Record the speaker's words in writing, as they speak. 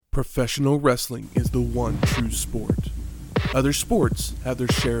Professional wrestling is the one true sport. Other sports have their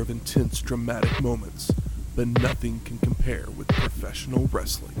share of intense, dramatic moments, but nothing can compare with professional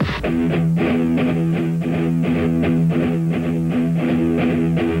wrestling.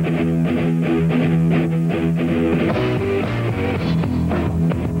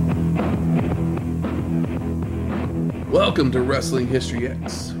 Welcome to Wrestling History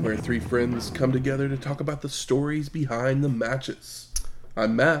X, where three friends come together to talk about the stories behind the matches.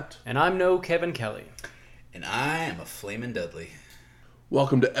 I'm Matt. And I'm no Kevin Kelly. And I am a Flamin' Dudley.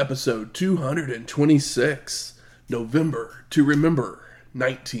 Welcome to episode 226, November to Remember,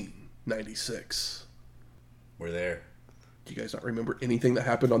 1996. We're there. Do you guys not remember anything that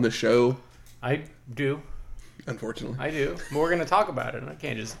happened on the show? I do. Unfortunately. I do. But we're going to talk about it, and I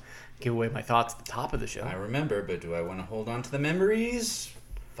can't just give away my thoughts at the top of the show. I remember, but do I want to hold on to the memories?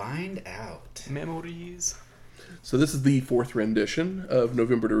 Find out. Memories. So this is the fourth rendition of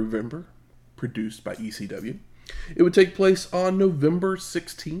November to Remember, produced by ECW. It would take place on November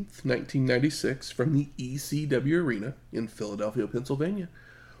 16th, 1996, from the ECW Arena in Philadelphia, Pennsylvania,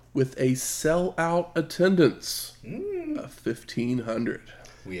 with a sellout attendance of 1,500.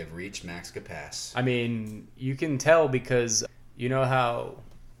 We have reached max capacity. I mean, you can tell because you know how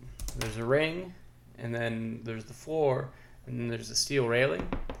there's a ring, and then there's the floor, and then there's a steel railing.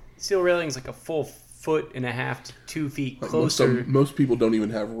 Steel railing is like a full 1.5 feet to 2 feet closer. Most people don't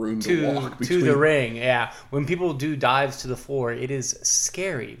even have room to walk between. To the ring, yeah. When people do dives to the floor, it is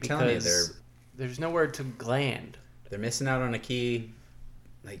scary because there's nowhere to land. They're missing out on a key,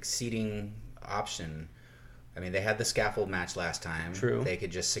 seating option. I mean, they had the scaffold match last time. True. They could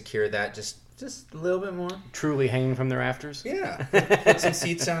just secure that just a little bit more. Truly hanging from the rafters? Yeah. Put some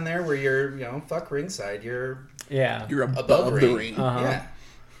seats down there where you're, fuck ringside. You're above the ring. Uh-huh. Yeah.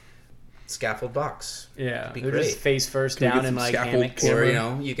 Scaffold box. Yeah. Be They're great. just face first Can we down get in some scaffold hammocks.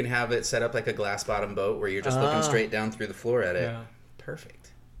 Or, you can have it set up like a glass bottom boat where you're just looking straight down through the floor at it. Yeah. Perfect.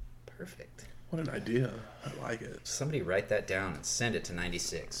 What an idea. I like it. Somebody write that down and send it to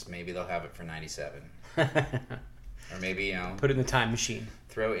 96. Maybe they'll have it for 97. Or maybe, Put it in the time machine.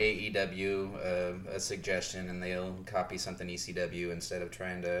 throw AEW a suggestion and they'll copy something ECW instead of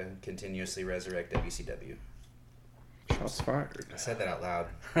trying to continuously resurrect WCW. Shots fired. I said that out loud.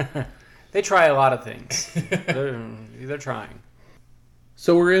 They try a lot of things. They're trying.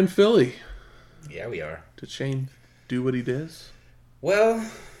 So we're in Philly. Yeah, we are. Did Shane do what he does? Well,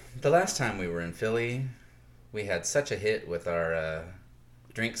 the last time we were in Philly, we had such a hit with our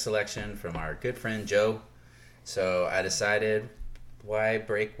drink selection from our good friend Joe. So I decided, why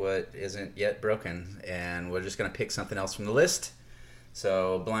break what isn't yet broken? And we're just going to pick something else from the list.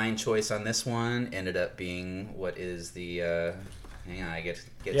 So blind choice on this one ended up being what is the... hang on, I get to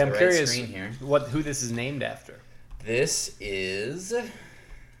the I'm right curious screen here. Who this is named after. This is...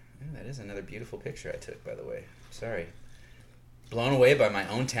 that is another beautiful picture I took, by the way. Sorry. Blown away by my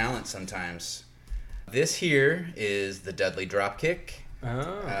own talent sometimes. This here is the Dudley Dropkick.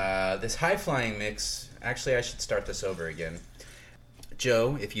 Oh. This high-flying mix... Actually, I should start this over again.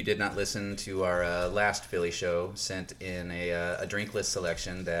 Joe, if you did not listen to our last Philly show, sent in a drink list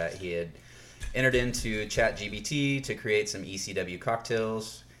selection that he had entered into ChatGPT to create some ECW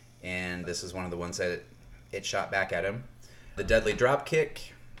cocktails, and this is one of the ones that it shot back at him. The Dudley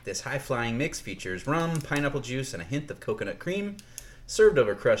Dropkick. This high-flying mix features rum, pineapple juice, and a hint of coconut cream, served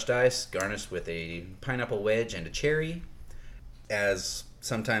over crushed ice, garnished with a pineapple wedge and a cherry. As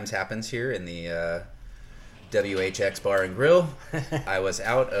sometimes happens here in the WHX Bar and Grill, I was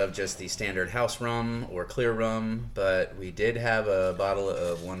out of just the standard house rum or clear rum, but we did have a bottle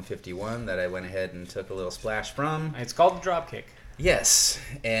of 151 that I went ahead and took a little splash from. It's called the Dropkick. Yes,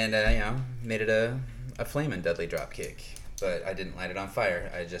 and made it a flamin' Dudley Dropkick, but I didn't light it on fire.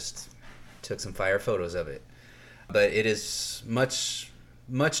 I just took some fire photos of it. But it is much,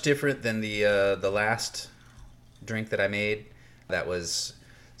 much different than the last drink that I made. That was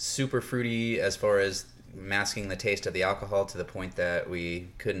super fruity as far as masking the taste of the alcohol to the point that we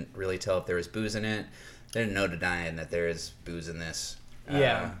couldn't really tell if there was booze in it. There's no denying that there is booze in this.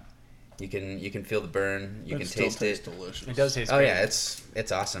 Yeah. You can feel the burn. You can still taste tastes it. delicious. It does taste Oh great. yeah,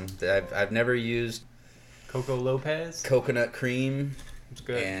 it's awesome. I've never used Coco Lopez. coconut cream, It's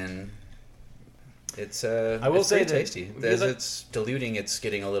good. and it's I will say pretty that tasty. As it's diluting, it's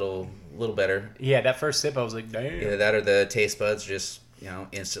getting a little better. Yeah, that first sip, I was like, damn. Either that or the taste buds just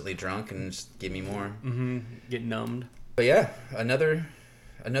instantly drunk and just give me more. Mm-hmm. Get numbed. But yeah, another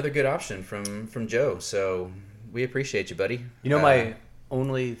good option from Joe. So we appreciate you, buddy. My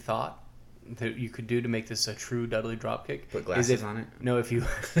only thought that you could do to make this a true Dudley Dropkick Put glasses on it? No, if you...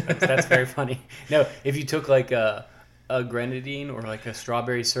 that's very funny. No, if you took like a a grenadine or like a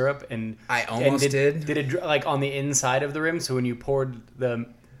strawberry syrup, and I almost did. Did it like on the inside of the rim, so when you poured the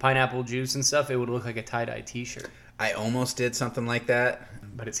pineapple juice and stuff, it would look like a tie-dye T-shirt. I almost did something like that.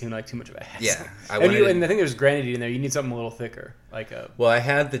 But it seemed like too much of a hassle. Yeah, and I think there's grenadine in there. You need something a little thicker, like a. Well, I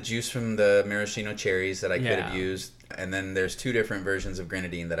had the juice from the maraschino cherries that I could have Yeah. used, and then there's 2 different versions of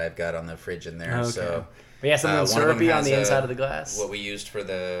grenadine that I've got on the fridge in there. Okay. So, But yeah, something one of them syrupy on has the inside of the glass. What we used for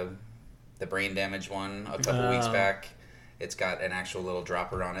the brain damage one a couple weeks back. It's got an actual little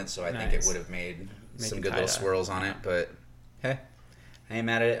dropper on it, so I think it Nice. would have made some it good little tie-dye. swirls on it. But hey, I ain't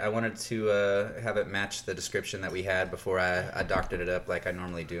mad at it. I wanted to have it match the description that we had before I doctored it up like I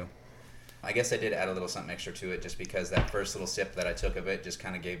normally do. I guess I did add a little something extra to it just because that first little sip that I took of it just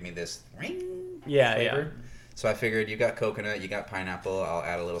kind of gave me this ring Yeah, flavor. So I figured you got coconut, you got pineapple. I'll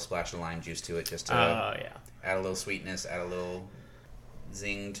add a little splash of lime juice to it just to yeah. add a little sweetness, add a little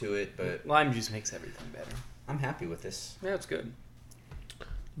zing to it. But Lime juice makes everything better. I'm happy with this. Yeah, it's good.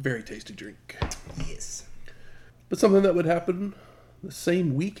 Very tasty drink. Yes. But something that would happen the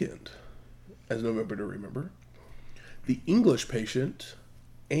same weekend as November to Remember, The English Patient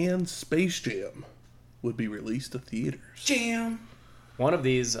and Space Jam would be released to theaters. Jam. One of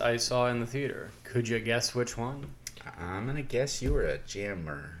these I saw in the theater. Could you guess which one? I'm gonna guess you were a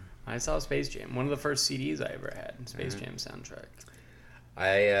jammer. I saw Space Jam. One of the first CDs I ever had. Space Jam soundtrack.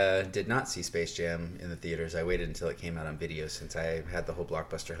 I did not see Space Jam in the theaters. I waited until it came out on video since I had the whole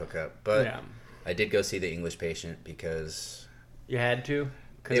Blockbuster hookup. But Yeah. I did go see The English Patient because You had to?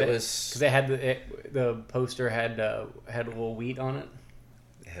 it was... Because they had the poster had a little wheat on it.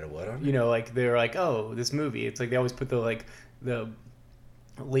 It had a what on it? You know, like they're like, oh, this movie. It's like they always put the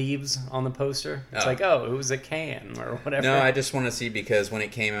leaves on the poster. It's Oh. like, oh, it was a can or whatever. No, I just want to see because when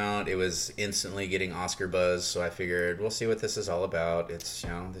it came out, it was instantly getting Oscar buzz. So I figured we'll see what this is all about. It's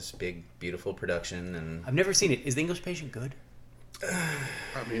this big, beautiful production, and I've never seen it. Is The English Patient good?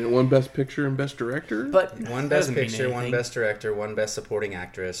 I mean, it won Best Picture and Best Director. But one that Best doesn't mean Picture, one anything. Best Director, one Best Supporting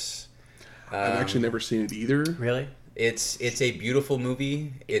Actress. I've actually never seen it either. Really? It's a beautiful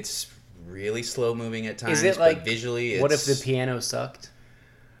movie. It's really slow moving at times. Is it like but visually? What if the piano sucked?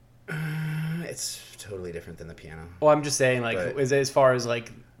 It's totally different than the piano. Well, I'm just saying, like, But- is it as far as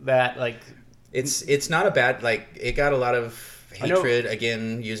like that, like, It's not a bad it got a lot of I know- hatred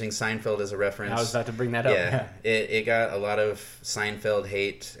again using Seinfeld as a reference. I was about to bring that up. Yeah, it got a lot of Seinfeld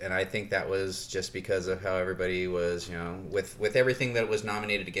hate, and I think that was just because of how everybody was, with everything that was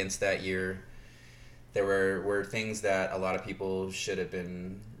nominated against that year. There were things that a lot of people should have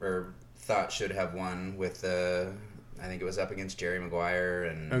been or thought should have won. With I think it was up against Jerry Maguire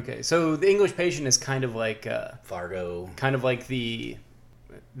and Okay, so The English Patient is kind of like Fargo.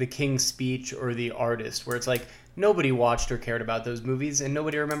 the King's Speech or The Artist, where it's like nobody watched or cared about those movies, and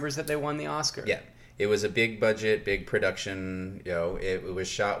nobody remembers that they won the Oscar. Yeah, it was a big budget, big production. It was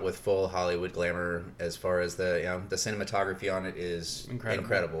shot with full Hollywood glamour. As far as the cinematography on it is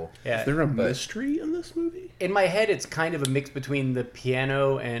incredible. Yeah. Is there a mystery in this movie? In my head, it's kind of a mix between The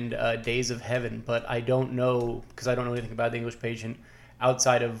Piano and Days of Heaven, but I don't know, because I don't know anything about The English Patient,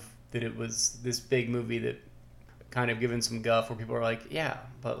 outside of that it was this big movie that kind of given some guff where people are like, yeah,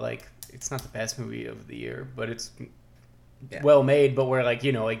 but like, it's not the best movie of the year, but it's well made, but where like,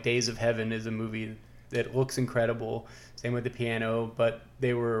 like Days of Heaven is a movie that looks incredible. Same with The Piano, but I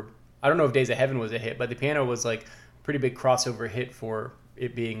don't know if Days of Heaven was a hit, but The Piano was like a pretty big crossover hit for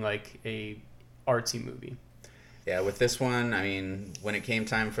it being like a artsy movie. Yeah, with this one, I mean, when it came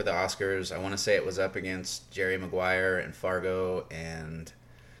time for the Oscars, I want to say it was up against Jerry Maguire and Fargo and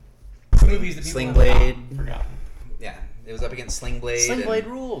Movies that Sling Blade. Forgotten. Yeah, it was up against Sling Blade. Sling and- Blade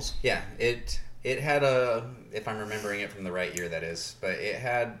rules. Yeah, it had if I'm remembering it from the right year, that is, but it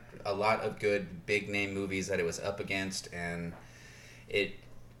had a lot of good big name movies that it was up against, and it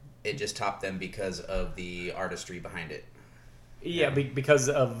just topped them because of the artistry behind it. Yeah, because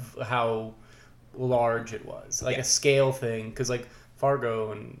of how large it was, like Yeah. a scale thing. Because like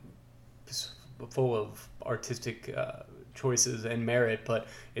Fargo and is full of artistic choices and merit, but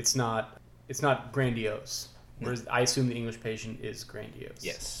it's not grandiose. Whereas I assume The English Patient is grandiose.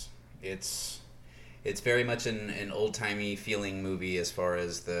 Yes, it's very much an old timey feeling movie as far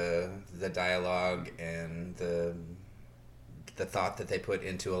as the dialogue and the thought that they put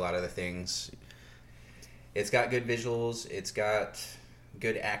into a lot of the things. It's got good visuals. It's got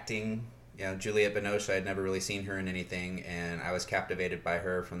good acting. Juliette Binoche, I had never really seen her in anything, and I was captivated by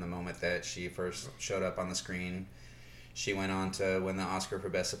her from the moment that she first showed up on the screen. She went on to win the Oscar for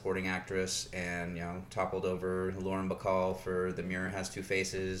Best Supporting Actress and, toppled over Lauren Bacall for The Mirror Has Two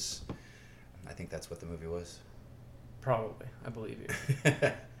Faces. I think that's what the movie was. Probably, I believe you.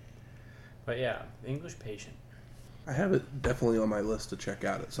 But yeah, The English Patient. I have it definitely on my list to check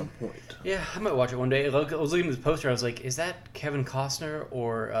out at some point. Yeah, I might watch it one day. I was looking at this poster. I was like, is that Kevin Costner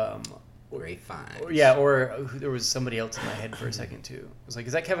or Ray Fiennes. or there was somebody else in my head for a second too. I was like,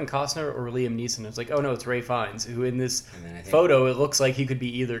 is that Kevin Costner or Liam Neeson? I was like, oh no, it's Ray Fiennes, who in this And then I think photo it looks like he could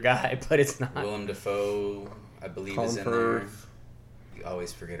be either guy, but it's not. Willem Dafoe, I believe, Colin is in Firth. there. You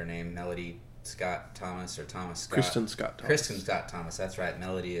always forget her name. Melody Scott Thomas or Thomas Scott. Kristen Scott Thomas. Kristen Scott Thomas. That's right.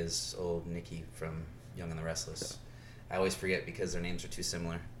 Melody is old Nikki from Young and the Restless. I always forget because their names are too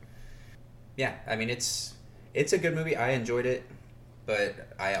similar. Yeah, I mean it's a good movie. I enjoyed it, but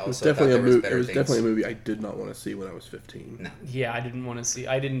I It was also thought definitely there was better It was things. definitely a movie I did not want to see when I was 15. No. Yeah, I didn't want to see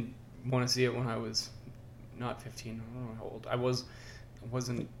it when I was not 15. I don't know how old I was. I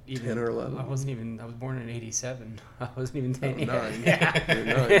wasn't even 10 or 11. I was born in '87. I wasn't even 10 yet. 9. Yeah. You're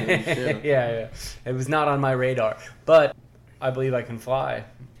 9, yeah. Yeah. It was not on my radar. But I Believe I Can Fly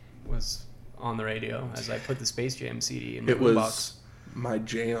was on the radio as I put the Space Jam CD in my It was box. my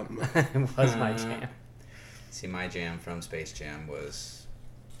jam. It was my jam. See, my jam from Space Jam was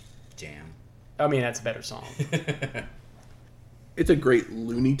Jam. I mean, that's a better song. It's a great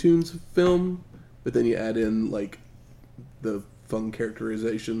Looney Tunes film, but then you add in like the fun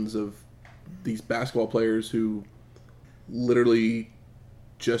characterizations of these basketball players who literally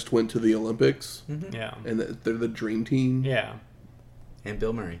just went to the Olympics, Yeah. and they're the dream team. Yeah. And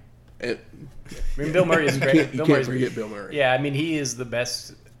Bill Murray. And I mean, Bill Murray is you great. can't, you Bill can't Murray's forget Bill Murray. Yeah, I mean, he is the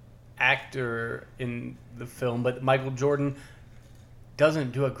best actor in the film, but Michael Jordan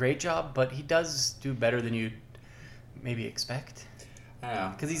doesn't do a great job, but he does do better than you'd maybe expect. I don't know.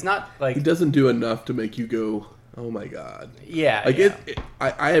 Because he's not like... He doesn't do enough to make you go, "Oh my god!" Yeah, Like yeah.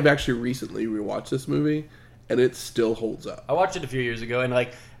 I have actually recently rewatched this movie, and it still holds up. I watched it a few years ago, and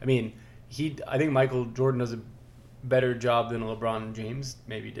like, I mean, I think Michael Jordan does a better job than LeBron James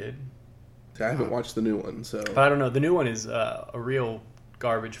maybe did. I haven't watched the new one, so But I don't know. The new one is a real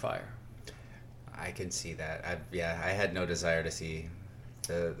garbage fire. I can see that. I had no desire to see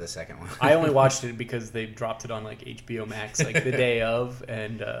the second one. I only watched it because they dropped it on like HBO Max like the day of,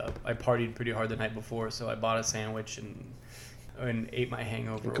 and I partied pretty hard the night before, so I bought a sandwich and ate my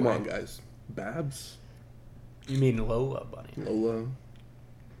hangover. come away. on, guys. Babs, You mean Lola Bunny? Lola.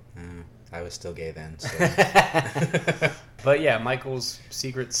 I was still gay then. So. But yeah, Michael's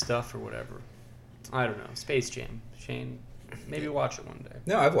secret stuff or whatever. I don't know. Space Jam. Shane, maybe watch it one day.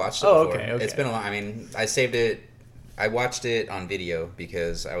 No, I've watched it Oh, before. okay. It's been a long... I mean, I saved it... I watched it on video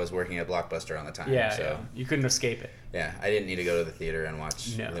because I was working at Blockbuster on the time. Yeah, so, yeah. You couldn't escape it. yeah, I didn't need to go to the theater and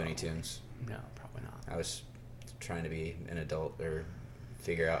watch No. Looney Tunes. No, probably not. I was trying to be an adult or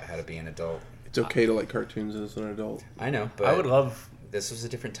figure out how to be an adult. It's okay to like cartoons as an adult. I know, but I would love this was a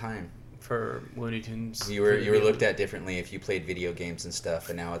different time. for Looney Tunes. You were looked at differently if you played video games and stuff,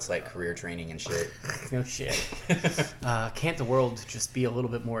 and now it's like career training and shit. No shit. Can't the world just be a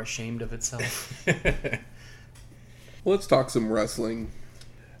little bit more ashamed of itself? Well, let's talk some wrestling.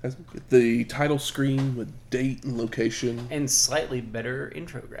 The title screen with date and location, And slightly better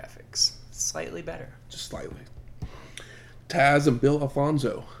intro graphics. Slightly better. just slightly. Taz and Bill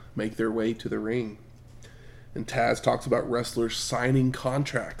Alfonso make their way to the ring. And Taz talks about wrestlers signing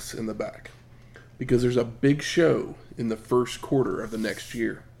contracts in the back because there's a big show in the first quarter of the next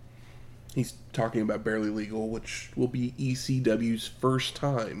year. He's talking about Barely Legal, which will be ECW's first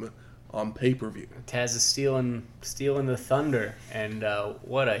time on pay-per-view. Taz is stealing the thunder, and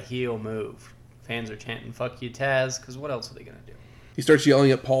what a heel move. Fans are chanting, "Fuck you, Taz," because what else are they going to do? He starts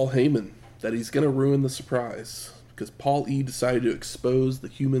yelling at Paul Heyman that he's going to ruin the surprise because Paul E. decided to expose the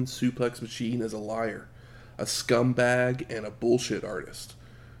Human Suplex Machine as a liar, a scumbag, and a bullshit artist,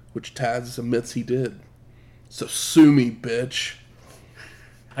 which Taz admits he did. So sue me, bitch.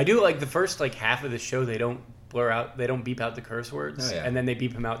 I do like the first half of the show. They don't beep out the curse words, Oh, yeah. and then they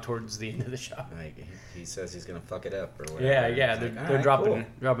beep him out towards the end of the show. Like he says he's gonna fuck it up or whatever. Yeah. It's They're, like, they're alright, dropping cool.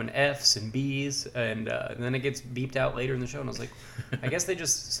 dropping F's and B's, and then it gets beeped out later in the show. And I was like, I guess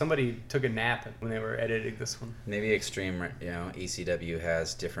somebody took a nap when they were editing this one. Maybe Extreme, ECW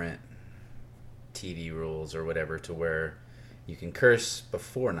has different TV rules or whatever to where you can curse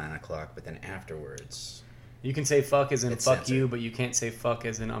before 9 o'clock, but then afterwards. You can say fuck as in It's fuck censored. you, but you can't say fuck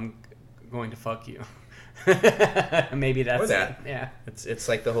as in I'm going to fuck you. Maybe that's Or that. it. Yeah. It's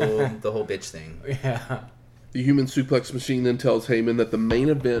like the whole bitch thing. Yeah. The Human Suplex Machine then tells Heyman that the main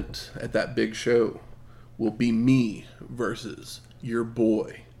event at that big show will be me versus your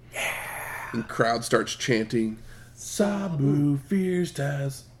boy. Yeah. And crowd starts chanting, Sabu fears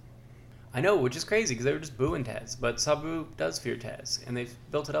Taz. I know, which is crazy because they were just booing Taz, but Sabu does fear Taz, and they've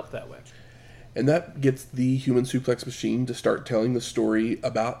built it up that way. And that gets the Human Suplex Machine to start telling the story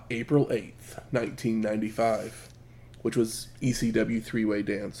about April 8th, 1995. which was ECW Three-Way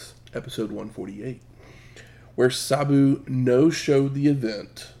Dance, episode 148, where Sabu no-showed the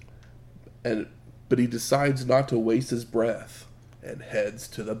event, but he decides not to waste his breath and heads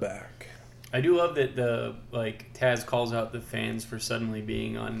to the back. I do love that Taz calls out the fans for suddenly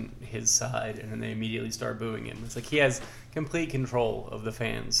being on his side, and then they immediately start booing him. It's like he has complete control of the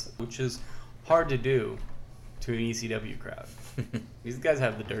fans, which is hard to do to an ECW crowd. These guys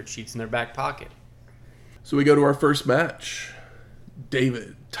have the dirt sheets in their back pocket. So we go to our first match.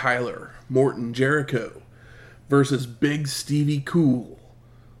 David, Tyler, Morton, Jericho versus Big Stevie Cool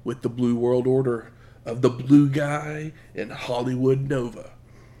with the Blue World Order of the Blue Guy and Hollywood Nova.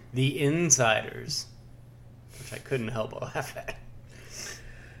 The Insiders, which I couldn't help but laugh at.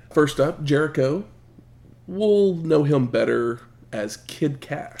 First up, Jericho. We'll know him better as Kid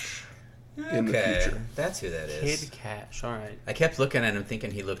Cash in the future. That's who that is. Kid Cash, all right. I kept looking at him thinking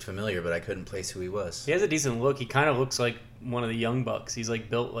he looked familiar, but I couldn't place who he was. He has a decent look. He kind of looks like one of the Young Bucks. He's like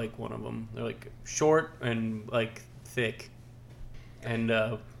built like one of them. They're like short and like thick and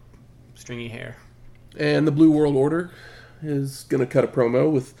stringy hair. And the Blue World Order is going to cut a promo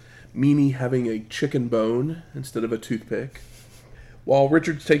with Meanie having a chicken bone instead of a toothpick, while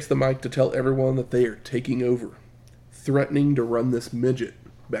Richards takes the mic to tell everyone that they are taking over, threatening to run this midget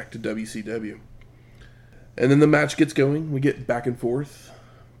back to WCW. And then the match gets going. We get back and forth.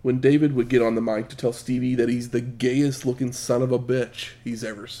 When David would get on the mic to tell Stevie that he's the gayest looking son of a bitch he's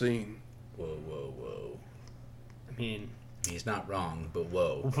ever seen. Whoa, whoa, whoa. I mean... He's not wrong, but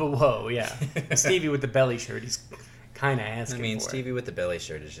whoa. Whoa, yeah. Stevie with the belly shirt, he's kind of asking for it. Stevie with the belly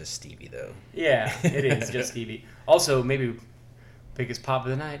shirt is just Stevie, though. Yeah, it is just Stevie. Also, maybe biggest pop of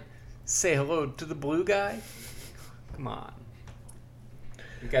the night, say hello to the Blue Guy. Come on.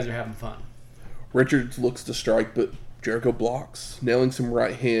 You guys are having fun. Richards looks to strike, but Jericho blocks, nailing some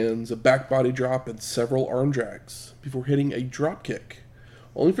right hands, a back body drop, and several arm drags before hitting a drop kick,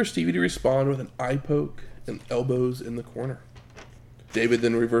 only for Stevie to respond with an eye poke and elbows in the corner. David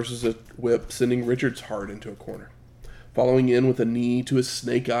then reverses a whip, sending Richards hard into a corner, following in with a knee to his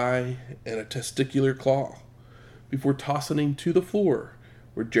snake eye and a testicular claw, before tossing him to the floor,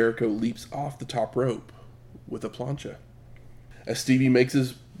 where Jericho leaps off the top rope with a plancha. As Stevie makes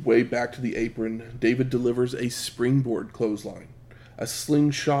his way back to the apron, David delivers a springboard clothesline, a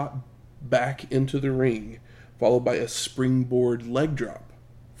slingshot back into the ring, followed by a springboard leg drop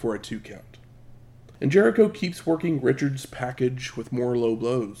for a 2 count. And Jericho keeps working Richards' package with more low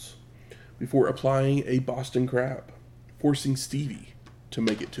blows, before applying a Boston Crab, forcing Stevie to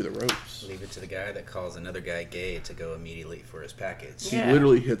make it to the ropes. Leave it to the guy that calls another guy gay to go immediately for his package. He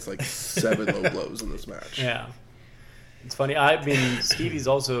literally hits like 7 low blows in this match. Yeah. It's funny. I mean, Stevie's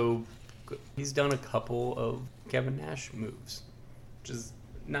also... He's done a couple of Kevin Nash moves, which is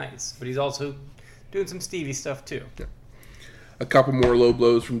nice. But he's also doing some Stevie stuff, too. Yeah. A couple more low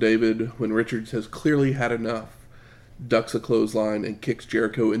blows from David when Richards has clearly had enough, ducks a clothesline, and kicks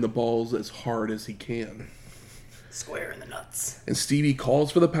Jericho in the balls as hard as he can. Square in the nuts. And Stevie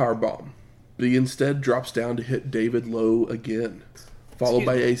calls for the powerbomb, but he instead drops down to hit David low again, followed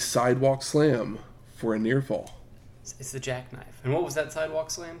by a sidewalk slam for a near fall. It's the jackknife. And what was that sidewalk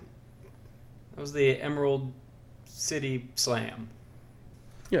slam? That was the Emerald City Slam.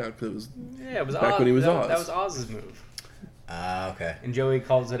 Yeah, it was back Oz. When he was Oz. That was Oz's move. Okay. And Joey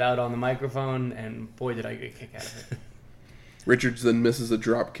calls it out on the microphone, and boy, did I get a kick out of it. Richards then misses a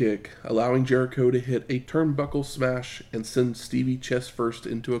drop kick, allowing Jericho to hit a turnbuckle smash and send Stevie chest first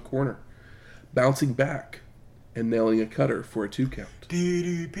into a corner, bouncing back and nailing a cutter for a 2 count.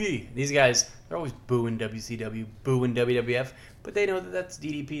 DDP. These guys, they're always booing WCW, booing WWF, but they know that that's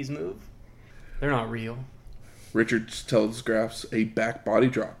DDP's move. They're not real. Richards telegraphs a back body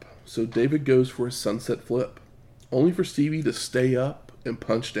drop, so David goes for a sunset flip, only for Stevie to stay up and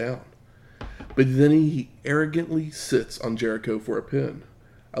punch down. But then he arrogantly sits on Jericho for a pin,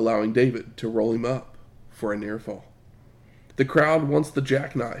 allowing David to roll him up for a near fall. The crowd wants the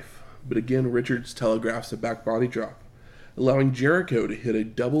jackknife, but again Richards telegraphs a back body drop, allowing Jericho to hit a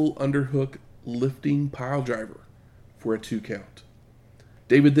double underhook lifting pile driver for a 2 count.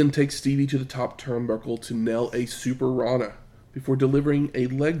 David then takes Stevie to the top turnbuckle to nail a Super Rana before delivering a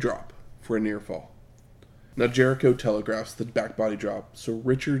leg drop for a near fall. Now Jericho telegraphs the back body drop, so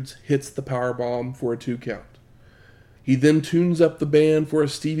Richards hits the powerbomb for a 2 count. He then tunes up the band for a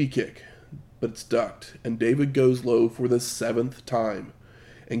Stevie kick, but it's ducked, and David goes low for the 7th time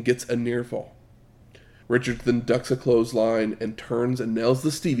and gets a near fall. Richards then ducks a clothesline and turns and nails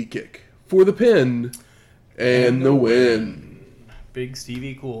the Stevie kick for the pin and the win. Big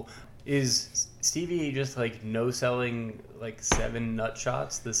Stevie Cool. Is Stevie just like no-selling like 7 nut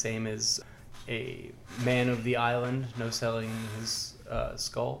shots the same as a man of the island, no selling his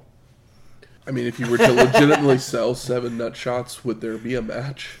skull. I mean, if you were to legitimately sell 7 nut shots, would there be a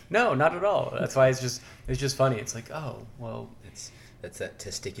match? No, not at all. That's why it's just funny. It's like, oh, well, That's that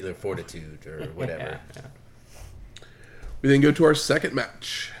testicular fortitude or whatever. Yeah. We then go to our second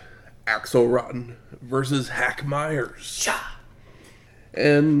match. Axel Rotten versus Hack Myers.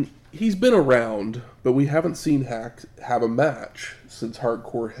 And he's been around, but we haven't seen Hack have a match since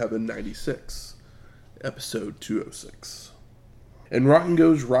Hardcore Heaven 96, episode 206. And Rotten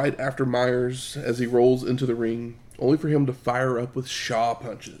goes right after Myers as he rolls into the ring, only for him to fire up with Shaw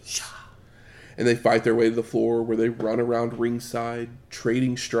punches. And they fight their way to the floor where they run around ringside,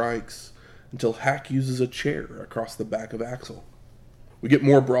 trading strikes, until Hack uses a chair across the back of Axel. We get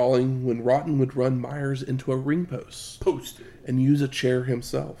more brawling when Rotten would run Myers into a ring post and use a chair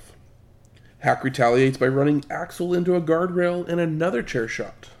himself. Hack retaliates by running Axel into a guardrail and another chair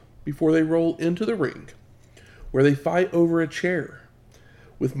shot before they roll into the ring, where they fight over a chair,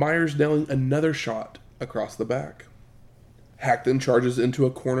 with Myers nailing another shot across the back. Hack then charges into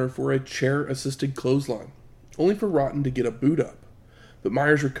a corner for a chair-assisted clothesline, only for Rotten to get a boot up, but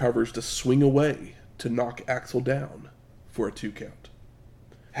Myers recovers to swing away to knock Axel down for a 2 count.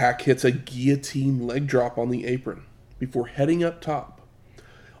 Hack hits a guillotine leg drop on the apron before heading up top,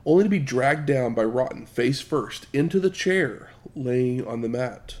 only to be dragged down by Rotten face first into the chair laying on the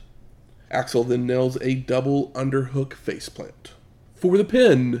mat. Axel then nails a double underhook faceplant for the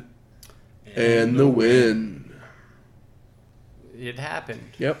pin and the win. It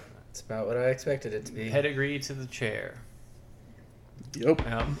happened. Yep. That's about what I expected it to be. Pedigree to the chair. Yep.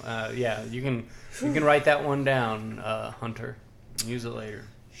 Yeah, you can write that one down, Hunter. Use it later.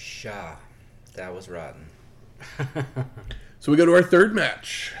 Shaw. That was rotten. So we go to our third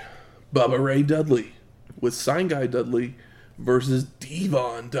match. Bubba Ray Dudley with Sign Guy Dudley versus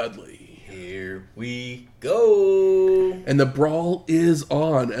Devon Dudley. Here we go. And the brawl is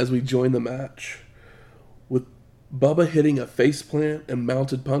on as we join the match, with Bubba hitting a faceplant and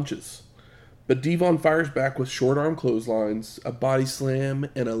mounted punches. But Devon fires back with short arm clotheslines, a body slam,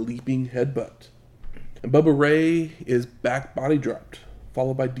 and a leaping headbutt. And Bubba Ray is back body dropped,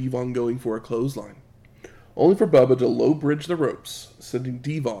 followed by Devon going for a clothesline, only for Bubba to low bridge the ropes, sending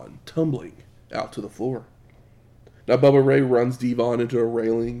Devon tumbling out to the floor. Now Bubba Ray runs Devon into a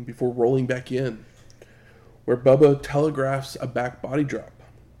railing before rolling back in, where Bubba telegraphs a back body drop,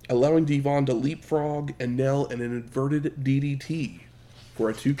 allowing Devon to leapfrog and nail an inverted DDT for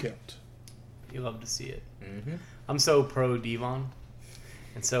a 2 count. You love to see it. Mm-hmm. I'm so pro Devon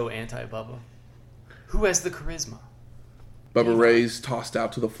and so anti Bubba. Who has the charisma? Bubba Ray's tossed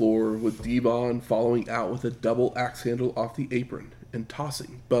out to the floor, with Devon following out with a double axe handle off the apron and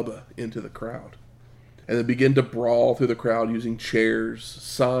tossing Bubba into the crowd. And they begin to brawl through the crowd using chairs,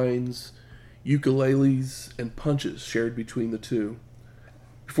 signs, ukuleles, and punches shared between the two,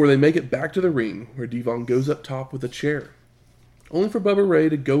 before they make it back to the ring, where Devon goes up top with a chair, only for Bubba Ray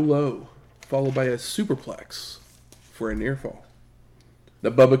to go low, followed by a superplex for a near fall.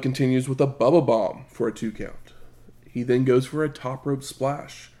 Now Bubba continues with a Bubba Bomb for a 2 count. He then goes for a top rope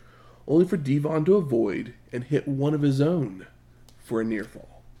splash, only for Devon to avoid and hit one of his own for a near fall.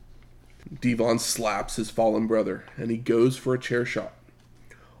 Devon slaps his fallen brother, and he goes for a chair shot,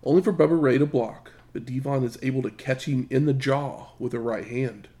 only for Bubba Ray to block, but Devon is able to catch him in the jaw with a right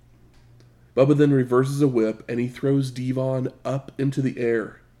hand. Bubba then reverses a whip, and he throws Devon up into the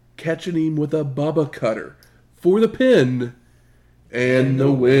air, catching him with a Bubba Cutter for the pin and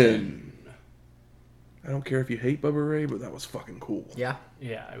the win. I don't care if you hate Bubba Ray, but that was fucking cool. Yeah.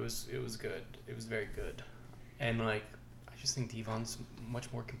 Yeah, it was good. It was very good. And like, I just think Devon's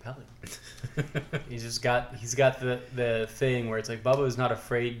much more compelling. he's got the thing where it's like Bubba is not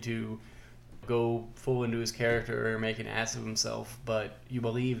afraid to go full into his character or make an ass of himself, but you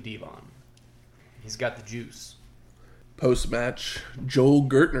believe Devon. He's got the juice. Post-match, Joel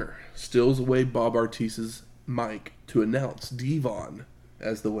Gertner steals away Bob Artise's mic to announce Devon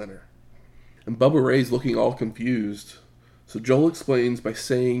as the winner. And Bubba Ray's looking all confused, so Joel explains by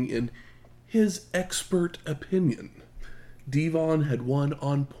saying in his expert opinion, Devon had won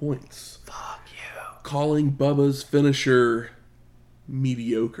on points. Fuck you. Calling Bubba's finisher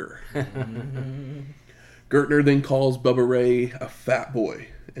mediocre. Gertner then calls Bubba Ray a fat boy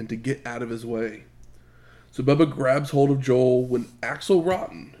and to get out of his way. So Bubba grabs hold of Joel when Axel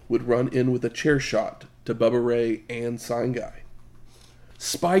Rotten would run in with a chair shot to Bubba Ray and Sign Guy.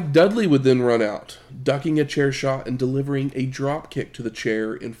 Spike Dudley would then run out, ducking a chair shot and delivering a drop kick to the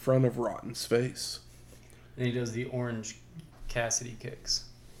chair in front of Rotten's face. And he does the orange Cassidy kicks.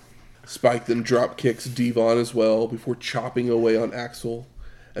 Spike then drop kicks Devon as well before chopping away on Axel,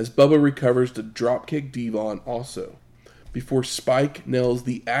 as Bubba recovers to dropkick Devon also, before Spike nails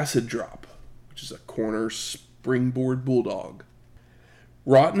the acid drop, which is a corner springboard bulldog.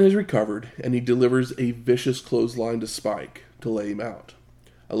 Rotten is recovered, and he delivers a vicious clothesline to Spike to lay him out,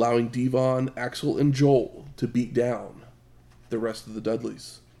 allowing Devon, Axel, and Joel to beat down the rest of the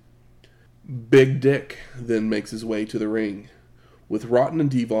Dudleys. Big Dick then makes his way to the ring, with Rotten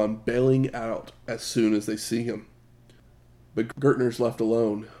and Devon bailing out as soon as they see him. But Gertner's left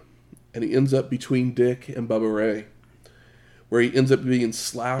alone, and he ends up between Dick and Bubba Ray, where he ends up being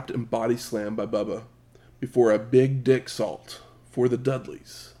slapped and body slammed by Bubba, before a big dick salt for the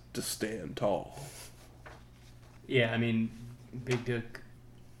Dudleys to stand tall. Yeah, I mean, Big Dick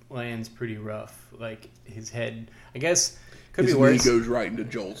lands pretty rough. Like, his head, I guess, could His be worse. knee goes right into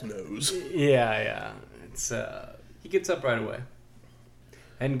Joel's nose. Yeah. It's he gets up right away.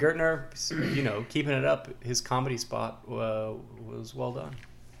 And Gertner, keeping it up, his comedy spot was well done.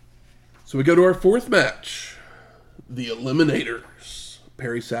 So we go to our fourth match. The Eliminators.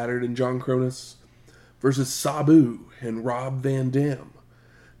 Perry Saturn and John Kronus versus Sabu and Rob Van Dam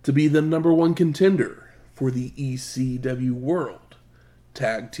to be the number one contender for the ECW World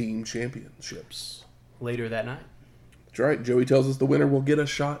Tag Team Championships. Later that night. That's right. Joey tells us the winner will get a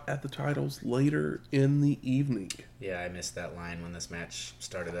shot at the titles later in the evening. Yeah, I missed that line when this match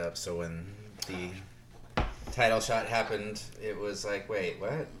started up. So when the title shot happened, it was like, wait,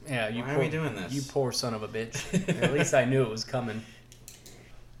 what? Yeah, Why are we doing this? You poor son of a bitch. At least I knew it was coming.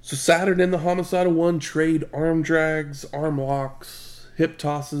 So Saturn and the Homicidal One trade arm drags, arm locks, hip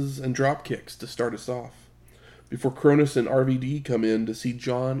tosses, and drop kicks to start us off, before Kronus and RVD come in to see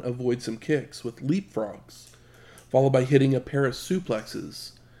John avoid some kicks with leapfrogs, followed by hitting a pair of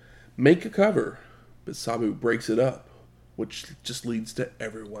suplexes, make a cover, but Sabu breaks it up, which just leads to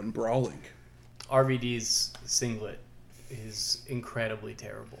everyone brawling. RVD's singlet is incredibly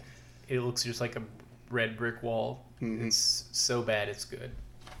terrible. It looks just like a red brick wall. Mm-hmm. It's so bad it's good.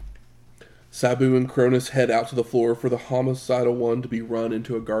 Sabu and Kronus head out to the floor for the Homicidal One to be run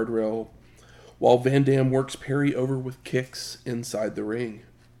into a guardrail, while Van Dam works Perry over with kicks inside the ring.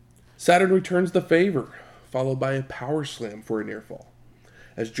 Saturn returns the favor, followed by a power slam for a near fall,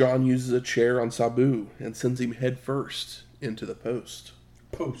 as John uses a chair on Sabu and sends him head first into the post.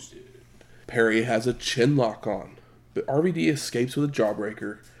 Posted. Perry has a chin lock on, but RVD escapes with a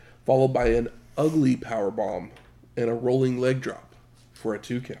jawbreaker, followed by an ugly powerbomb and a rolling leg drop for a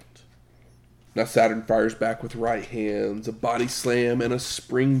 2 count. Now Saturn fires back with right hands, a body slam, and a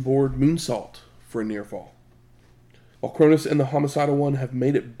springboard moonsault for a near fall. While Kronus and the Homicidal One have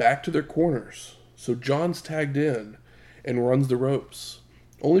made it back to their corners, so John's tagged in and runs the ropes,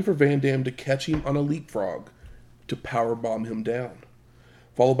 only for Van Dam to catch him on a leapfrog to powerbomb him down,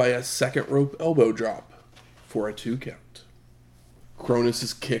 followed by a second rope elbow drop for a 2 count. Kronus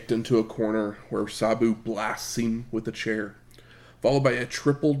is kicked into a corner where Sabu blasts him with a chair, followed by a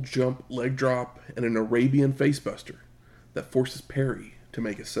triple jump leg drop and an Arabian facebuster that forces Perry to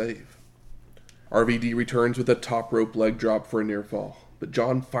make a save. RVD returns with a top rope leg drop for a near fall, but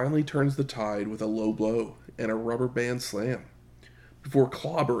John finally turns the tide with a low blow and a rubber band slam, before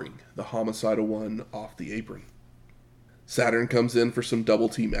clobbering the Homicidal One off the apron. Saturn comes in for some double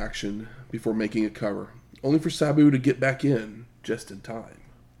team action before making a cover, only for Sabu to get back in just in time.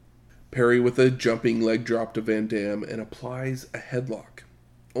 Perry with a jumping leg drop to Van Dam and applies a headlock,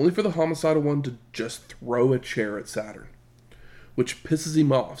 only for the Homicidal One to just throw a chair at Saturn, which pisses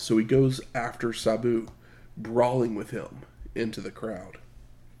him off, so he goes after Sabu, brawling with him into the crowd.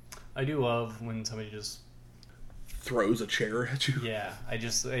 I do love when somebody just throws a chair at you. And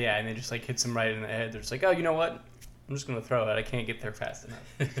they just like hits him right in the head. They're just like, oh, you know what? I'm just going to throw it. I can't get there fast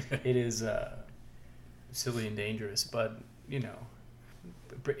enough. It is silly and dangerous, but,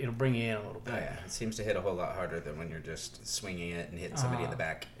 it'll bring you in a little bit. Oh, yeah. It seems to hit a whole lot harder than when you're just swinging it and hitting somebody in the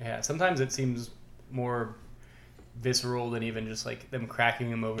back. Yeah, sometimes it seems more visceral than even just like them cracking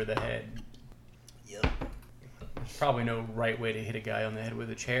him over the head. Yep. There's probably no right way to hit a guy on the head with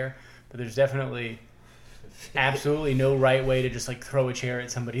a chair, but there's definitely absolutely no right way to just like throw a chair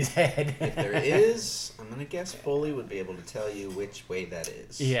at somebody's head. If there is, I'm gonna guess Foley would be able to tell you which way that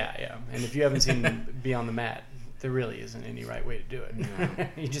is. Yeah. And if you haven't seen Beyond the Mat, there really isn't any right way to do it. No.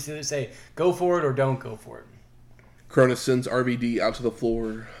 You just either say go for it or don't go for it. Kronus sends RVD out to the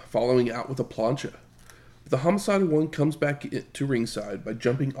floor, following out with a plancha. The Homicidal One comes back to ringside by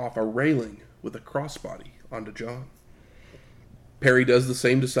jumping off a railing with a crossbody onto John. Perry does the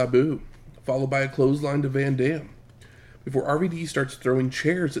same to Sabu, followed by a clothesline to Van Dam, before RVD starts throwing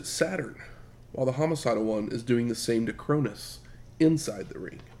chairs at Saturn, while the Homicidal One is doing the same to Kronus inside the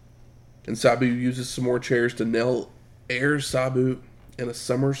ring. And Sabu uses some more chairs to nail Air Sabu and a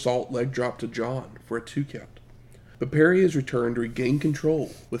somersault leg drop to John for a 2 count. But Perry is returned to regain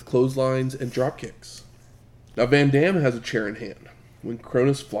control with clotheslines and drop kicks. Now Van Dam has a chair in hand when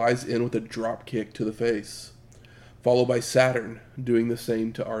Cronus flies in with a drop kick to the face, followed by Saturn doing the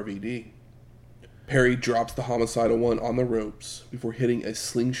same to RVD. Perry drops the Homicidal One on the ropes before hitting a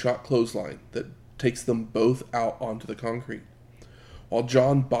slingshot clothesline that takes them both out onto the concrete, while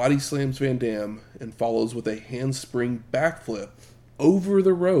John body slams Van Dam and follows with a handspring backflip over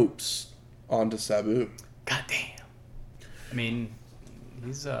the ropes onto Sabu. God damn. I mean,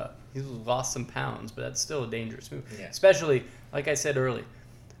 he's lost some pounds, but that's still a dangerous move. Yeah. Especially, like I said earlier,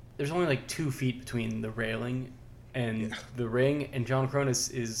 there's only like 2 feet between the railing and the ring, and John Cronus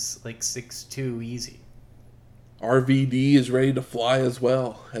is like 6'2" easy. RVD is ready to fly as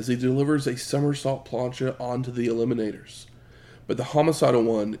well as he delivers a somersault plancha onto the Eliminators. But the Homicidal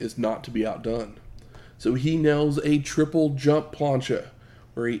One is not to be outdone, so he nails a triple jump plancha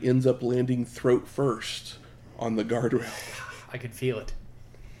where he ends up landing throat first on the guardrail. I could feel it.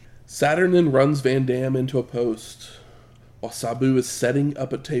 Saturn then runs Van Dam into a post, while Sabu is setting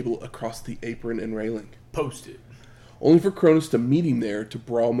up a table across the apron and railing. Posted. Only for Cronus to meet him there to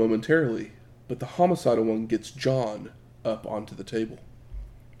brawl momentarily, but the Homicidal One gets John up onto the table.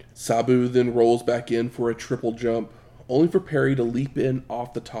 Sabu then rolls back in for a triple jump, only for Perry to leap in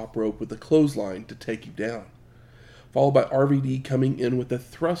off the top rope with a clothesline to take him down, followed by RVD coming in with a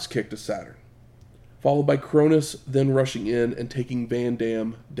thrust kick to Saturn, followed by Cronus then rushing in and taking Van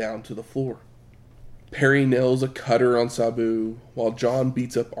Dam down to the floor. Perry nails a cutter on Sabu, while John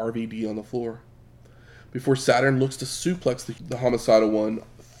beats up RVD on the floor, before Saturn looks to suplex the Homicidal One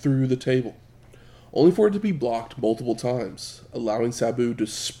through the table, only for it to be blocked multiple times, allowing Sabu to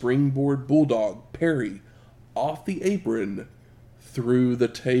springboard bulldog Perry off the apron through the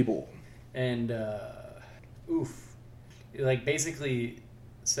table. And, like, basically,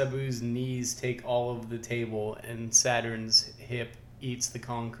 Sabu's knees take all of the table, and Saturn's hip eats the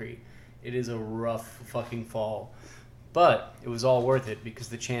concrete. It is a rough fucking fall. But it was all worth it because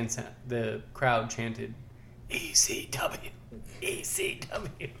the crowd chanted, ECW, ECW.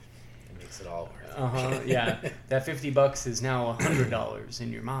 It makes it all worth it. Yeah. That $50 is now $100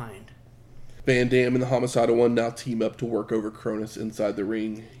 in your mind. Van Dam and the Homicidal One now team up to work over Cronus inside the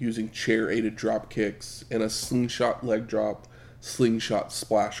ring, using chair-aided drop kicks and a slingshot leg drop, slingshot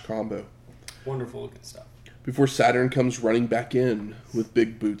splash combo, Wonderful looking stuff. before Saturn comes running back in with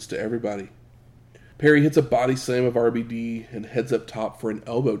big boots to everybody. Perry hits a body slam of RBD and heads up top for an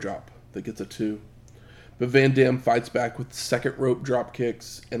elbow drop that gets a 2. But Van Dam fights back with second rope drop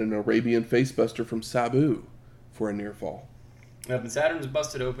kicks and an Arabian facebuster from Sabu for a near fall. But Saturn's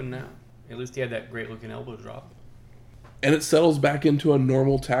busted open now. At least he had that great looking elbow drop. And it settles back into a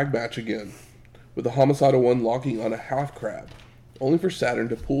normal tag match again, with the Homicidal One locking on a half crab, only for Saturn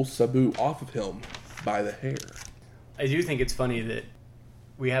to pull Sabu off of him by the hair. I do think it's funny that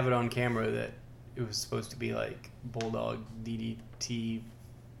we have it on camera that it was supposed to be like Bulldog DDT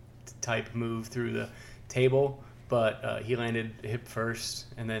type move through the table, but he landed hip first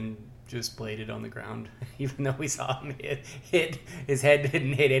and then just bladed on the ground. Even though we saw him hit his head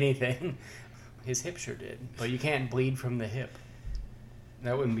didn't hit anything. His hip sure did, but you can't bleed from the hip.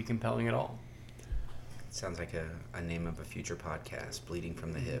 That wouldn't be compelling at all. Sounds like a name of a future podcast, Bleeding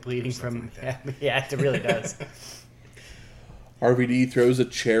from the Hip. Bleeding or something from like that. yeah, it really does. RVD throws a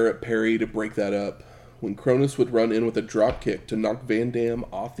chair at Perry to break that up, when Cronus would run in with a drop kick to knock Van Dam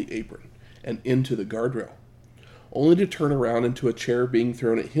off the apron and into the guardrail, only to turn around into a chair being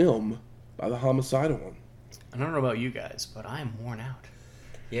thrown at him by the Homicidal One. I don't know about you guys, but I am worn out.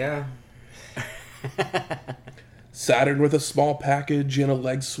 Yeah. Saturn with a small package and a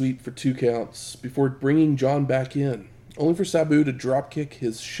leg sweep for 2 counts before bringing John back in, only for Sabu to dropkick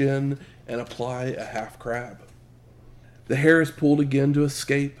his shin and apply a half crab. The hair is pulled again to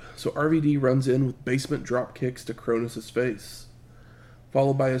escape, so RVD runs in with basement drop kicks to Cronus' face,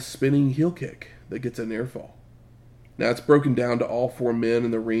 followed by a spinning heel kick that gets a near fall. Now it's broken down to all 4 men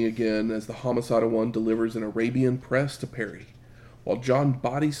in the ring again as the Homicidal One delivers an Arabian press to Perry, while John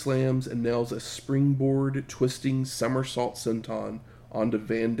body slams and nails a springboard twisting somersault senton onto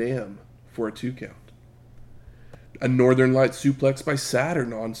Van Dam for a 2 count. A Northern Light suplex by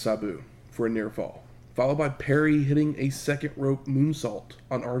Saturn on Sabu for a near fall, followed by Perry hitting a second rope moonsault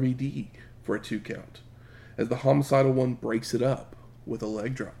on RVD for a 2 count, as the Homicidal One breaks it up with a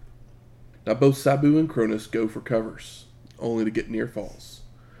leg drop. Now both Sabu and Cronus go for covers, only to get near falls,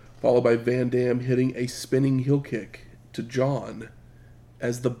 followed by Van Dam hitting a spinning heel kick to John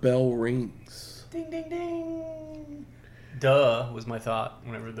as the bell rings. Ding, ding, ding. Duh was my thought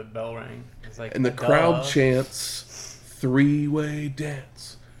whenever the bell rang. It's like, And the crowd chants three-way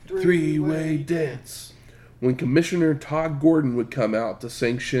dance, three-way dance. When Commissioner Todd Gordon would come out to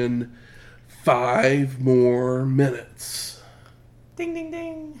sanction 5 more minutes. Ding, ding,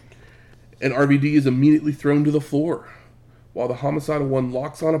 ding. And RVD is immediately thrown to the floor, while the Homicidal One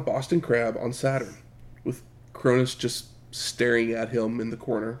locks on a Boston Crab on Saturn, with Cronus just staring at him in the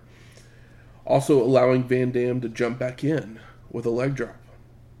corner, also allowing Van Dam to jump back in with a leg drop.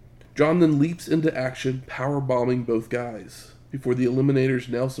 John then leaps into action, powerbombing both guys, before the Eliminators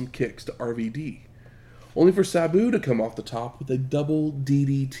nail some kicks to RVD, only for Sabu to come off the top with a double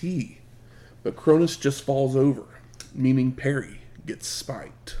DDT. But Cronus just falls over, meaning Perry gets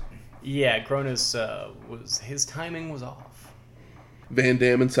spiked. Yeah, Cronus, his timing was off. Van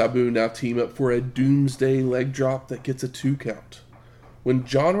Dam and Sabu now team up for a doomsday leg drop that gets a 2 count, when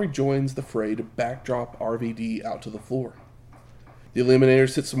John rejoins the fray to backdrop RVD out to the floor. The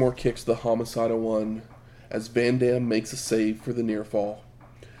Eliminators hit some more kicks to the Homicidal One as Van Dam makes a save for the near fall,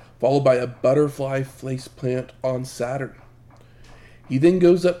 followed by a butterfly face plant on Saturn. He then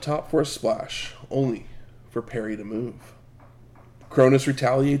goes up top for a splash, only for Perry to move. Cronus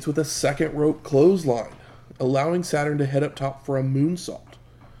retaliates with a second rope clothesline, allowing Saturn to head up top for a moonsault,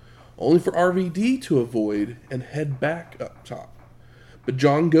 only for RVD to avoid and head back up top. But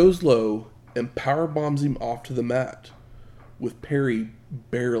John goes low and power bombs him off to the mat, with Perry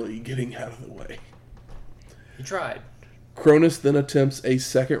barely getting out of the way. He tried. Cronus then attempts a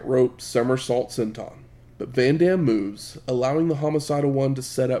second rope somersault senton, but Van Dam moves, allowing the Homicidal One to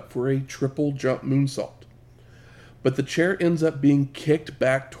set up for a triple jump moonsault. But the chair ends up being kicked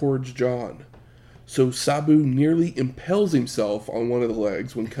back towards John, so Sabu nearly impales himself on one of the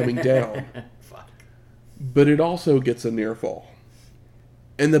legs when coming down. Fuck. But it also gets a near fall.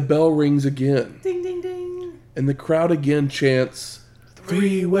 And the bell rings again. Ding, ding, ding. And the crowd again chants,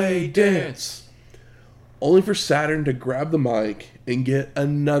 "Three-way dance," only for Saturn to grab the mic and get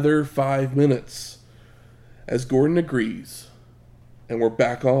another 5 minutes. As Gordon agrees, and we're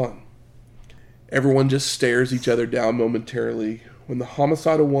back on. Everyone just stares each other down momentarily when the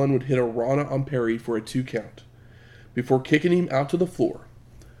Homicidal One would hit a Rana on Perry for a 2 count, before kicking him out to the floor,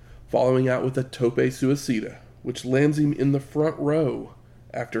 following out with a tope suicida, which lands him in the front row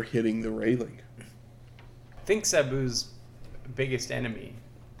after hitting the railing. I think Sabu's biggest enemy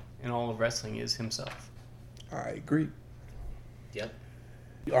in all of wrestling is himself. I agree. Yep.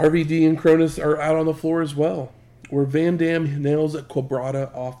 RVD and Cronus are out on the floor as well, where Van Dam nails a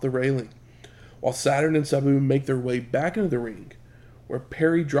quabrata off the railing, while Saturn and Sabu make their way back into the ring, where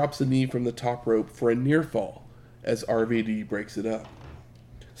Perry drops a knee from the top rope for a near fall as RVD breaks it up.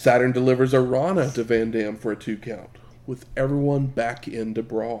 Saturn delivers a Rana to Van Dam for a 2 count, with everyone back in to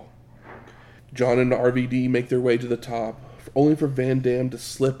brawl. John and RVD make their way to the top, only for Van Dam to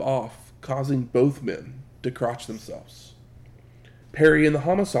slip off, causing both men to crotch themselves. Perry and the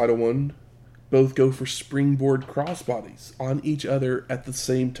Homicidal One both go for springboard crossbodies on each other at the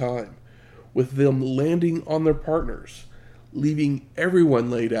same time, with them landing on their partners, leaving everyone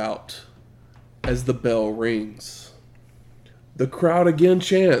laid out as the bell rings. The crowd again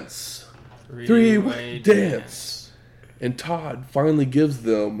chants, "Three-way dance," and Todd finally gives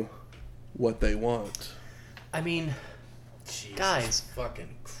them what they want. I mean, Jesus guys, fucking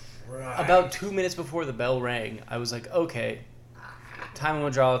Christ. about 2 minutes before the bell rang, I was like, okay, time I'm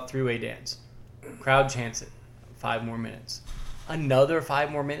gonna draw a 3-way dance. Crowd chants it. 5 more minutes. Another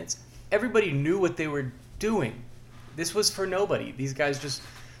 5 more minutes. Everybody knew what they were doing. This was for nobody. These guys just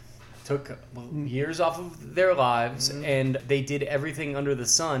took years off of their lives and they did everything under the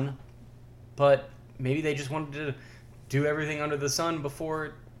sun, but maybe they just wanted to do everything under the sun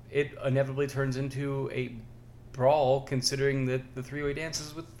before it inevitably turns into a brawl, considering that the 3-way dance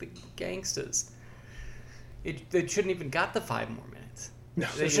is with the gangsters. They shouldn't even got the 5 more minutes. No.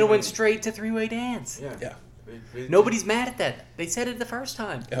 They should have went straight to 3-way dance. Yeah. Nobody's mad at that. They said it the first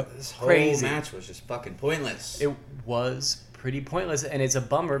time. Yep. This whole Crazy. match was just fucking pointless. It was pretty pointless, and it's a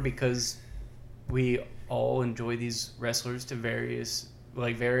bummer because we all enjoy these wrestlers to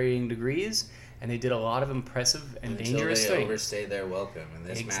varying degrees, and they did a lot of impressive and dangerous Until they things. overstayed their welcome, and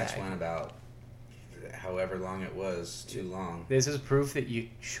this match Exactly. went about however long it was, too long. This is proof that you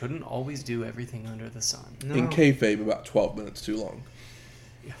shouldn't always do everything under the sun. No. In kayfabe, about 12 minutes too long.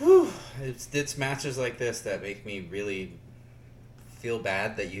 It's matches like this that make me really feel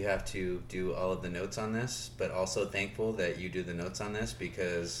bad that you have to do all of the notes on this, but also thankful that you do the notes on this,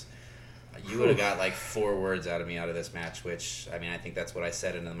 because you would have got like 4 words out of me out of this match, which, I mean, I think that's what I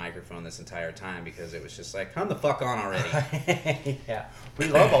said into the microphone this entire time, because it was just like, come the fuck on already. Yeah, we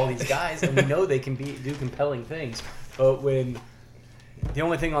love all these guys, and we know they can do compelling things. But when The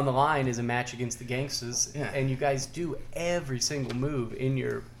only thing on the line is a match against the Gangsters, Yeah. and you guys do every single move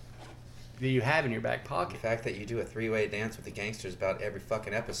that you have in your back The pocket. fact that you do a 3-way dance with the Gangsters about every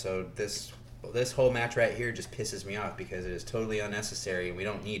fucking episode, this whole match right here just pisses me off because it is totally unnecessary, and we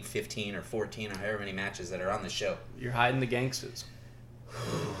don't need 15 or 14 or however many matches that are on the show. You're hiding the Gangsters.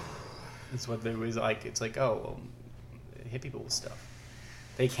 That's what they was like. It's like, oh, well, hit people with stuff.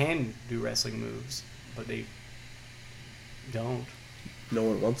 They can do wrestling moves, but they don't. No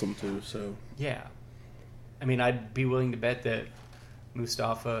one wants them to, so... Yeah. I mean, I'd be willing to bet that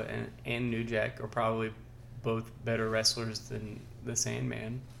Mustafa and New Jack are probably both better wrestlers than the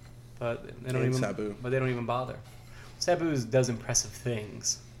Sandman, but they don't And even. Sabu. But they don't even bother. Sabu does impressive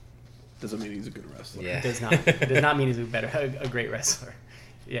things. Doesn't mean he's a good wrestler. Yeah. It does not mean he's a great wrestler.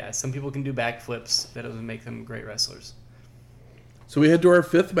 Yeah, some people can do backflips. That doesn't make them great wrestlers. So we head to our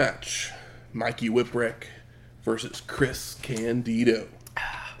fifth match. Mikey Whipwreck versus Chris Candido.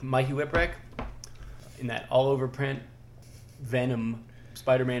 Mikey Whipwreck in that all-over print Venom,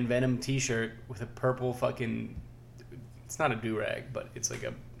 Spider-Man Venom t-shirt with a purple fucking... It's not a do-rag, but it's like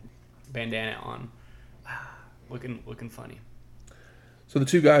a bandana on. Looking funny. So the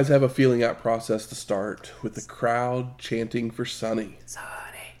two guys have a feeling out process to start, with the crowd chanting for Sonny.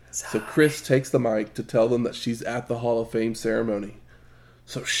 So Chris takes the mic to tell them that she's at the Hall of Fame ceremony.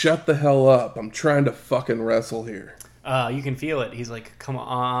 So shut the hell up. I'm trying to fucking wrestle here. You can feel it. He's like, come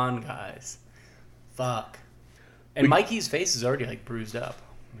on, guys. Fuck. And Mikey's face is already, like, bruised up.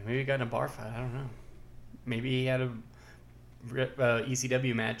 Maybe he got in a bar fight. I don't know. Maybe he had a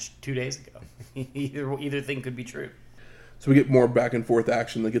ECW match 2 days ago. Either thing could be true. So we get more back and forth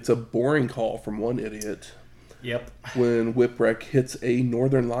action that gets a boring call from one idiot Yep. when Whipwreck hits a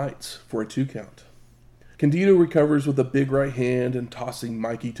Northern Lights for a 2 count. Candido recovers with a big right hand and tossing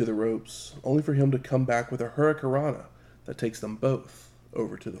Mikey to the ropes, only for him to come back with a Hurricanrana that takes them both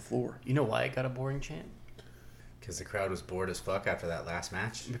over to the floor. You know why it got a boring chant? Because the crowd was bored as fuck after that last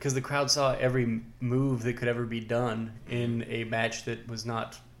match. Because the crowd saw every move that could ever be done in a match that was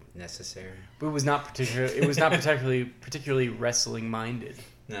not... Necessary. It was not particularly wrestling minded.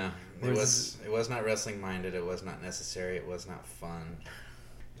 No, it was not wrestling minded. It was not necessary. It was not fun.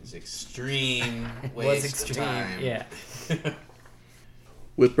 It was extreme waste of time. Yeah.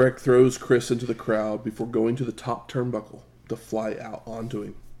 Whipwreck throws Chris into the crowd before going to the top turnbuckle to fly out onto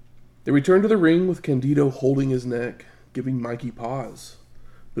him. They return to the ring with Candido holding his neck, giving Mikey pause.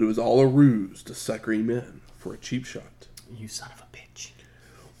 But it was all a ruse to sucker him in for a cheap shot. You son of a bitch.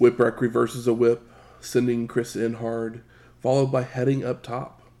 Whipwreck reverses a whip, sending Chris in hard, followed by heading up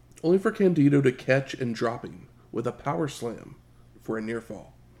top, only for Candido to catch and drop him with a power slam for a near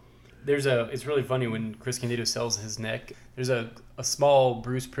fall. It's really funny when Chris Candido sells his neck. There's a small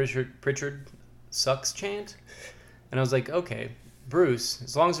Bruce Pritchard sucks chant. And I was like, okay, Bruce,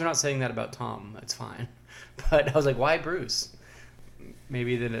 as long as they're not saying that about Tom, that's fine. But I was like, why Bruce?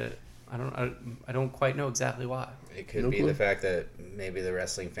 Maybe that I don't quite know exactly why. It could be the fact that maybe the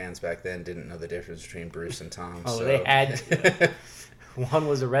wrestling fans back then didn't know the difference between Bruce and Tom. Oh, so. they had to. One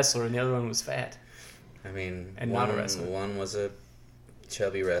was a wrestler and the other one was fat. I mean, And one, not a wrestler. One was a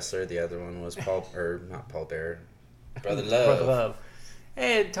chubby wrestler. The other one was not Paul Bearer. Brother Love. Brother Love.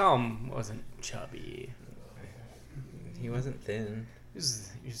 And Tom wasn't chubby. He wasn't thin. He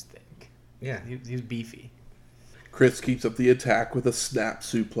was thick. Yeah. He was beefy. Chris keeps up the attack with a snap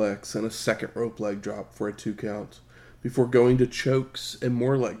suplex and a second rope leg drop for a 2 count, before going to chokes and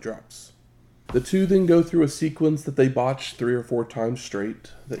more leg drops. The two then go through a sequence that they botch 3 or 4 times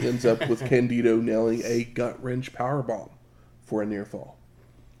straight that ends up with Candido nailing a gut-wrench powerbomb for a near fall.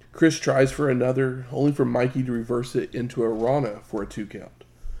 Chris tries for another, only for Mikey to reverse it into a Rana for a 2 count,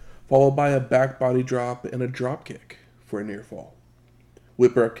 followed by a back body drop and a drop kick for a near fall.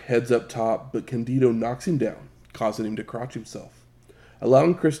 Whipwreck heads up top, but Candido knocks him down, causing him to crouch himself,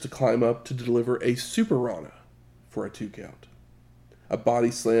 allowing Chris to climb up to deliver a Super Rana for a 2 count. A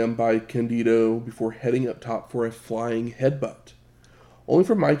body slam by Candido before heading up top for a flying headbutt, only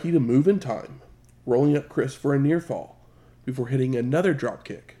for Mikey to move in time, rolling up Chris for a near fall before hitting another drop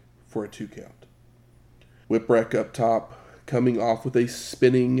kick for a 2 count. Whipwreck up top, coming off with a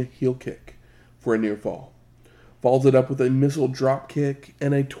spinning heel kick for a near fall. Follows it up with a missile drop kick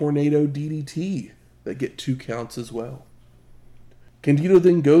and a tornado DDT that get 2 counts as well. Candido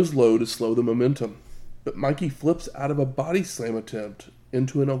then goes low to slow the momentum, but Mikey flips out of a body slam attempt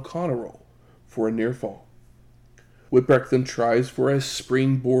into an O'Connor roll for a near fall. Whipwreck then tries for a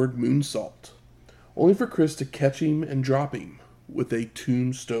springboard moonsault, only for Chris to catch him and drop him with a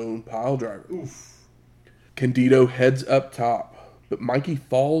tombstone piledriver. Oof. Candido heads up top, but Mikey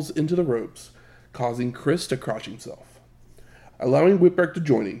falls into the ropes, causing Chris to crouch himself. allowing Whipwreck to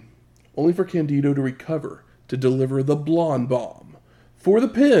join him, only for Candido to recover to deliver the Blonde Bomb for the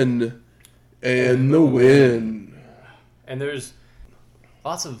pin and the win. And there's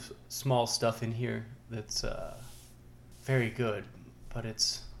lots of small stuff in here that's very good, but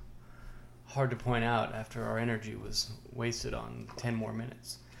it's hard to point out after our energy was wasted on 10 more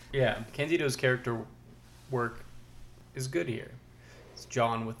minutes. Yeah, Candido's character work is good here. It's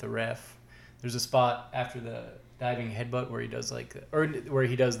John with the ref. There's a spot after the diving headbutt where he does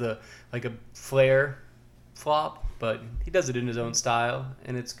the a flare flop, but he does it in his own style,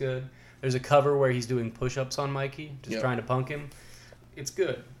 and it's good. There's a cover where he's doing push-ups on Mikey, just trying to punk him. It's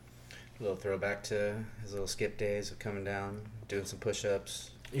good. A little throwback to his little skip days of coming down, doing some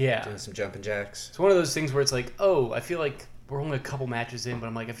push-ups, doing some jumping jacks. It's one of those things where it's like, oh, I feel like we're only a couple matches in, but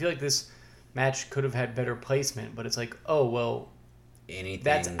I'm like, I feel like this match could have had better placement, but it's like, oh, well,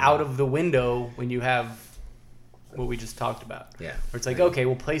 that's out of the window when you have what we just talked about. Yeah. Where it's like, okay,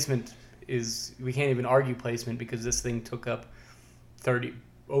 well, placement is, we can't even argue placement because this thing took up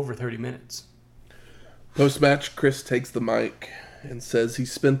over 30 minutes. Post-match, Chris takes the mic and says he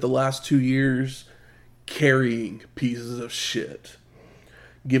spent the last 2 years carrying pieces of shit,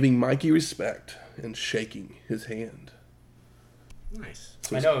 giving Mikey respect and shaking his hand. Nice.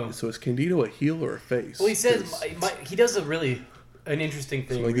 So I know. So is Candido a heel or a face? Well, he says he does an interesting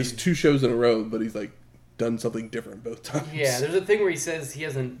thing. So like there's 2 shows in a row, but he's like done something different both times. Yeah, there's a thing where he says he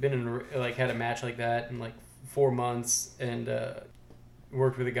hasn't been in had a match like that in like 4 months and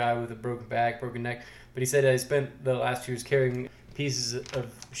worked with a guy with a broken back, broken neck. But he said he spent the last 2 years carrying pieces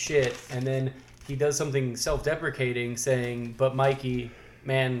of shit, and then he does something self-deprecating, saying, "But Mikey,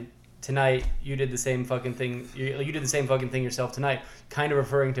 man, tonight you did the same fucking thing. You did the same fucking thing yourself tonight." Kind of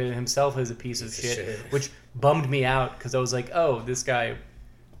referring to himself as a piece of shit, which bummed me out because I was like, "Oh, this guy."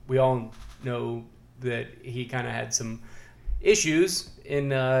 We all know that he kind of had some issues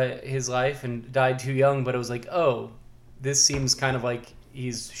in his life and died too young. But it was like, "Oh, this seems kind of like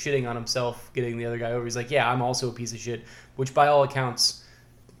he's shitting on himself, getting the other guy over." He's like, "Yeah, I'm also a piece of shit," which by all accounts,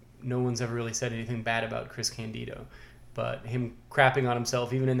 no one's ever really said anything bad about Chris Candido. But him crapping on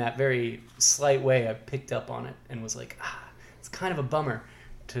himself, even in that very slight way, I picked up on it and was like, it's kind of a bummer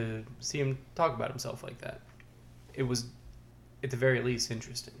to see him talk about himself like that. It was, at the very least,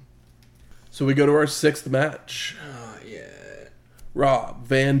 interesting. So we go to our 6th match. Oh, yeah. Rob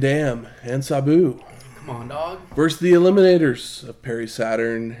Van Dam and Sabu Come on, dog. versus the Eliminators of Perry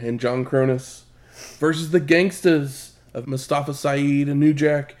Saturn and John Cronus versus the Gangstas of Mustafa Saeed and New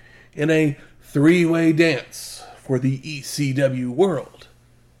Jack in a 3-way dance for the ECW World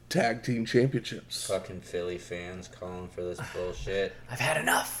Tag Team Championships. Fucking Philly fans calling for this bullshit. I've had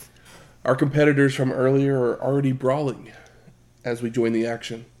enough. Our competitors from earlier are already brawling as we join the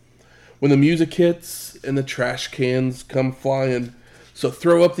action. When the music hits and the trash cans come flying, so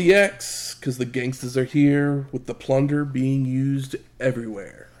throw up the X, because the Gangstas are here with the plunder being used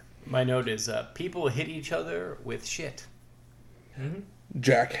everywhere. My note is, people hit each other with shit. Mm-hmm.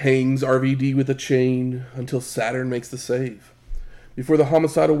 Jack hangs RVD with a chain until Saturn makes the save, before the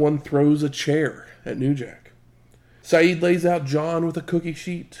Homicidal One throws a chair at New Jack. Saeed lays out John with a cookie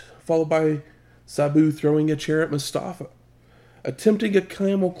sheet, followed by Sabu throwing a chair at Mustafa, attempting a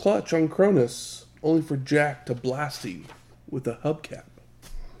camel clutch on Cronus, only for Jack to blast him with a hubcap.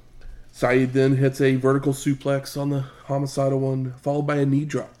 Saeed then hits a vertical suplex on the Homicidal One, followed by a knee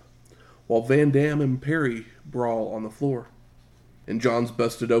drop, while Van Dam and Perry brawl on the floor. And John's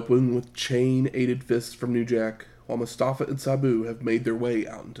busted open with chain-aided fists from New Jack, while Mustafa and Sabu have made their way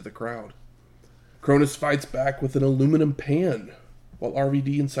out into the crowd. Cronus fights back with an aluminum pan, while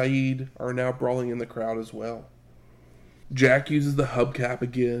RVD and Saeed are now brawling in the crowd as well. Jack uses the hubcap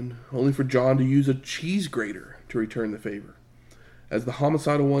again, only for John to use a cheese grater to return the favor, as the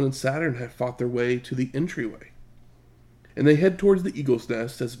Homicidal One and Saturn have fought their way to the entryway. And they head towards the Eagle's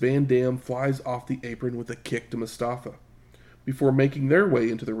Nest as Van Dam flies off the apron with a kick to Mustafa, before making their way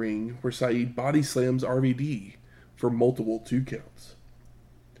into the ring where Saeed body slams RVD for multiple 2 counts.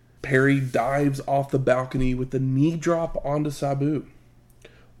 Perry dives off the balcony with a knee drop onto Sabu,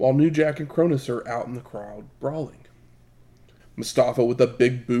 while New Jack and Cronus are out in the crowd brawling. Mustafa with a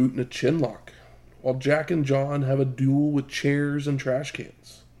big boot and a chin lock, while Jack and John have a duel with chairs and trash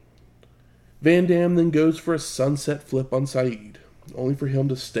cans. Van Dam then goes for a sunset flip on Saeed, only for him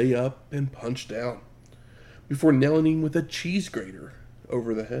to stay up and punch down, before nailing him with a cheese grater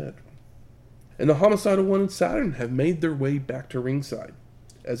over the head. And the Homicidal One and Saturn have made their way back to ringside,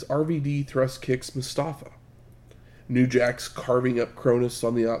 as RVD thrust kicks Mustafa. New Jack's carving up Cronus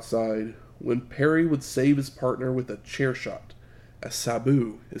on the outside, when Perry would save his partner with a chair shot, as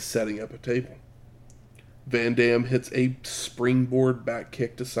Sabu is setting up a table. Van Dam hits a springboard back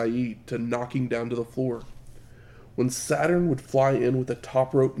kick to Saeed to knock him down to the floor, when Saturn would fly in with a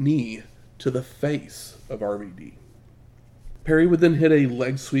top rope knee to the face of RVD. Perry would then hit a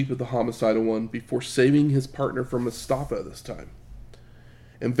leg sweep of the Homicidal One before saving his partner from Mustafa this time.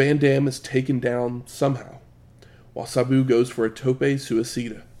 And Van Dam is taken down somehow, while Sabu goes for a tope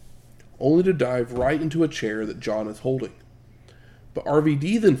suicida, only to dive right into a chair that John is holding. But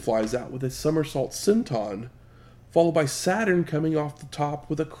RVD then flies out with a somersault senton, followed by Saturn coming off the top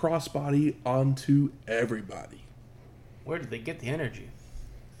with a crossbody onto everybody. Where did they get the energy?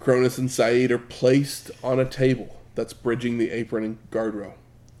 Cronus and Saeed are placed on a table that's bridging the apron and guardrail,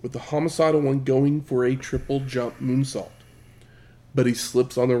 with the Homicidal One going for a triple jump moonsault. But he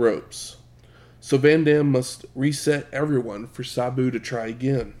slips on the ropes. So Van Dam must reset everyone for Sabu to try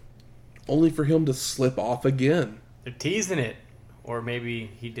again, only for him to slip off again. They're teasing it. Or maybe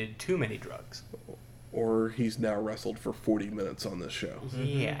he did too many drugs. Or he's now wrestled for 40 minutes on this show.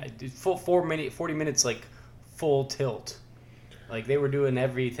 Yeah, full 40 minutes, like, full tilt. Like, they were doing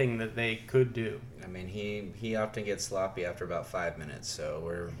everything that they could do. I mean, he often gets sloppy after about 5 minutes,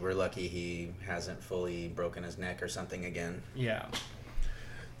 so we're lucky he hasn't fully broken his neck or something again. Yeah.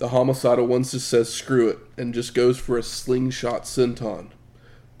 The Homicidal One just says screw it and just goes for a slingshot senton.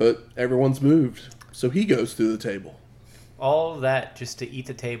 But everyone's moved, so he goes through the table. All of that just to eat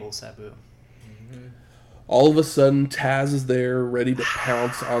the table, Sabu. All of a sudden, Taz is there, ready to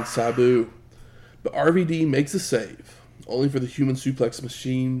pounce on Sabu. But RVD makes a save, only for the human suplex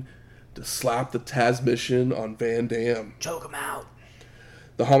machine to slap the Taz mission on Van Dam. Choke him out.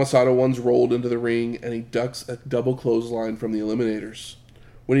 The Homicidal One's rolled into the ring, and he ducks a double clothesline from the Eliminators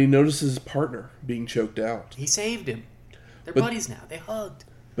when he notices his partner being choked out. He saved him. They're But- buddies now. They hugged.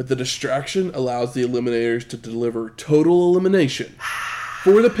 But the distraction allows the Eliminators to deliver total elimination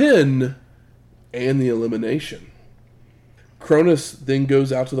for the pin and the elimination. Cronus then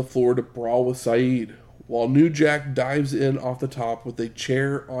goes out to the floor to brawl with Saeed, while New Jack dives in off the top with a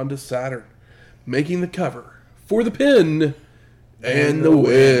chair onto Saturn, making the cover for the pin and the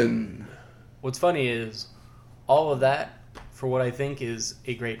win. What's funny is all of that for what I think is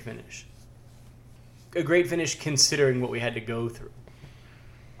a great finish. A great finish considering what we had to go through.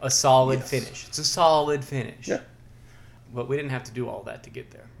 A solid finish. It's a solid finish. Yeah. But we didn't have to do all that to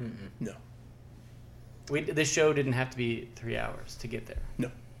get there. No. This show didn't have to be 3 hours to get there. No.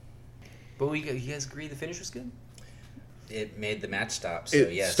 But you guys agree the finish was good? It made the match stop, so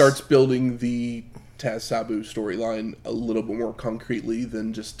It yes. starts building the Taz Sabu storyline a little bit more concretely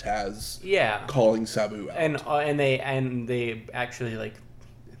than just Taz Yeah. calling Sabu out. And they actually like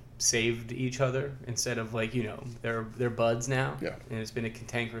saved each other instead of like, you know, they're buds now. Yeah. And it's been a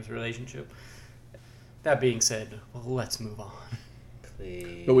cantankerous relationship. That being said, let's move on.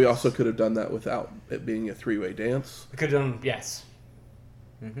 Please. But we also could have done that without it being a three-way dance. We could have done yes.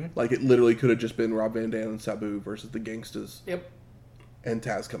 Like, it literally could have just been Rob Van Dam and Sabu versus the Gangstas Yep. and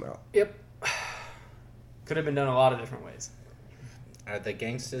Taz come out. Yep. Could have been done a lot of different ways. Are the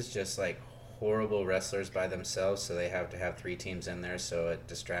Gangstas just like horrible wrestlers by themselves, so they have to have 3 teams in there so it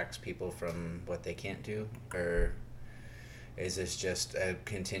distracts people from what they can't do? Or is this just a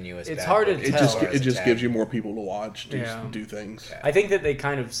continuous It's bad hard to book It tell. just as it a just tag? gives you more people to watch, to Yeah. do things. Yeah. I think that they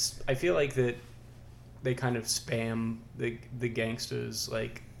kind of I feel like that they kind of spam the Gangstas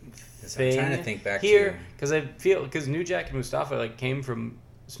like thing trying to think back here to- because New Jack and Mustafa like came from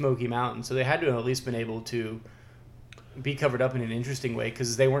Smoky Mountain, so they had to have at least been able to be covered up in an interesting way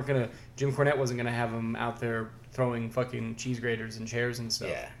because they weren't gonna. Jim Cornette wasn't gonna have them out there throwing fucking cheese graters and chairs and stuff.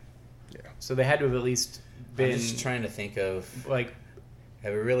 Yeah. So they had to have at least been I'm just trying to think of, like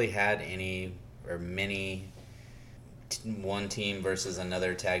have we really had any or many one team versus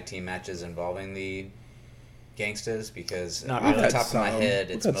another tag team matches involving the Gangstas? Because Not off really. the top of my We've had head,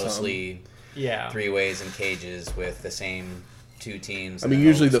 some. it's We've had mostly yeah. 3-ways and cages with the same 2 teams. I and mean, then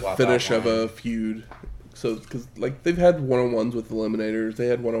usually they'll the swap finish out of one. a feud. So, because like they've had one-on-ones with Eliminators, they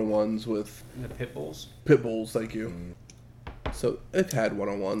had one-on-ones with The pit bulls. Pit Bulls. Thank you. So they've had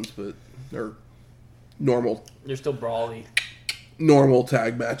one-on-ones, but they're normal They're still brawly.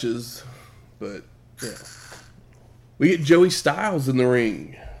 tag matches. But yeah, we get Joey Styles in the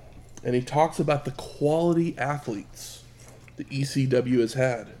ring, and he talks about the quality athletes the ECW has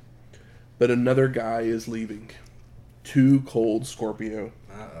had. But another guy is leaving. Too Cold Scorpio.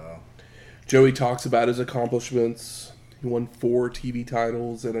 Uh-oh. Joey talks about his accomplishments. He won 4 TV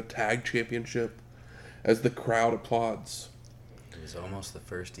titles and a tag championship as the crowd applauds. He was almost the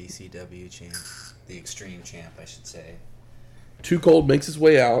first ECW champ. The Extreme champ, I should say. Too Cold makes his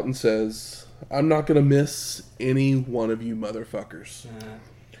way out and says, "I'm not going to miss any one of you motherfuckers."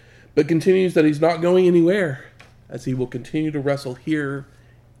 but continues that he's not going anywhere, as he will continue to wrestle here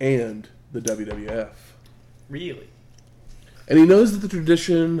and the WWF. Really? And he knows that the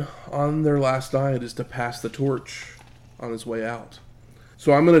tradition on their last night is to pass the torch on his way out.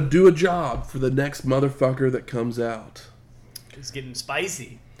 So I'm going to do a job for the next motherfucker that comes out. It's getting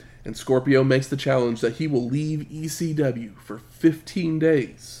spicy. And Scorpio makes the challenge that he will leave ECW for 15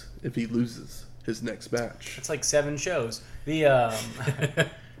 days if he loses his next match. It's like 7 shows. I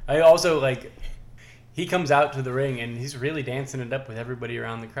also like, he comes out to the ring and he's really dancing it up with everybody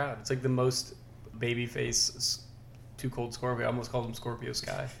around the crowd. It's like the most babyface Too Cold Scorpio. I almost called him Scorpio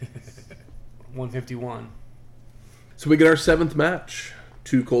Sky. 151. So we get our 7th match.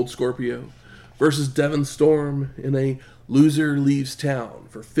 Too Cold Scorpio versus Devon Storm in a loser leaves town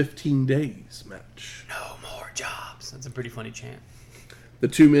for 15 days match. No more jobs. That's a pretty funny chant. The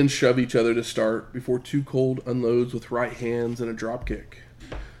two men shove each other to start before Too Cold unloads with right hands and a dropkick.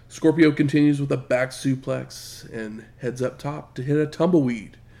 Scorpio continues with a back suplex and heads up top to hit a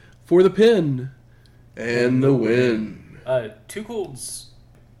tumbleweed for the pin and the win. Too Cold's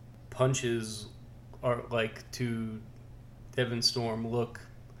punches are like to Devon Storm look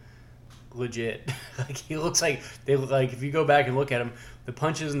legit. Like he looks like they look like, if you go back and look at him, the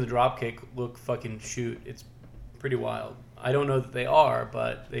punches and the dropkick look fucking shoot. It's pretty wild. I don't know that they are,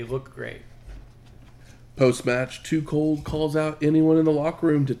 but they look great. Post-match, Too Cold calls out anyone in the locker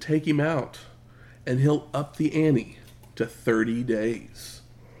room to take him out, and he'll up the ante to 30 days.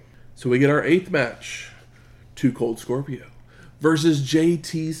 So we get our 8th match, Too Cold Scorpio versus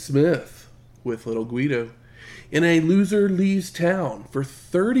JT Smith with Little Guido in a loser leaves town for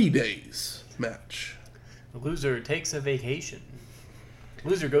 30 days match. The loser takes a vacation.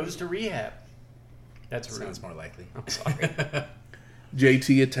 Loser goes to rehab. That's rude. Sounds more likely. I'm sorry.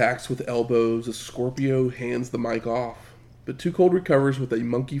 JT attacks with elbows as Scorpio hands the mic off, but Too Cold recovers with a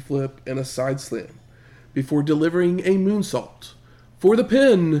monkey flip and a side slam before delivering a moonsault for the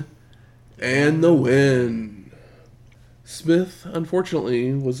pin and the win. Smith,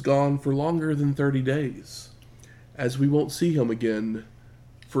 unfortunately, was gone for longer than 30 days, as we won't see him again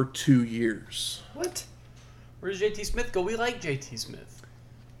for 2 years. What? Where does JT Smith go? We like JT Smith.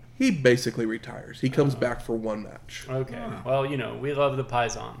 He basically retires. He comes back for 1 match. Okay. Oh. Well, we love the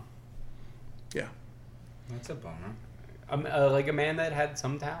Paisan. Yeah. That's a bummer. Like a man that had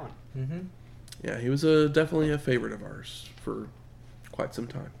some talent. Mm-hmm. Yeah, he was definitely a favorite of ours for quite some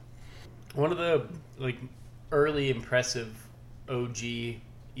time. One of the early impressive OG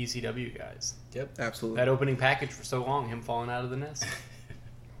ECW guys. Yep. Absolutely. That opening package for so long, him falling out of the nest.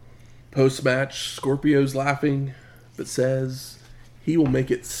 Post-match, Scorpio's laughing, but says he will make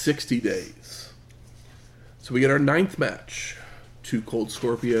it 60 days. So we get our 9th match, Too Cold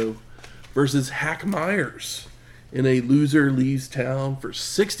Scorpio versus Hack Myers in a loser leaves town for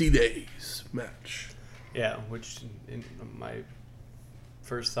 60 days match. Yeah, which in my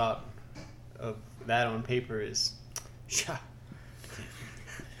first thought of that on paper is,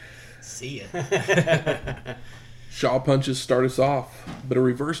 See ya. Shaw punches start us off, but a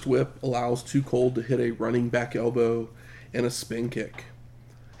reversed whip allows Too Cold to hit a running back elbow and a spin kick.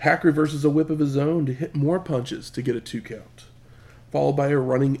 Hack reverses a whip of his own to hit more punches to get a 2 count, followed by a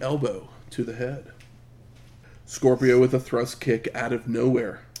running elbow to the head. Scorpio with a thrust kick out of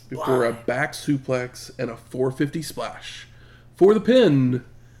nowhere before a back suplex and a 450 splash for the pin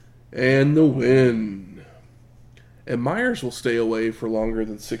and the win. And Myers will stay away for longer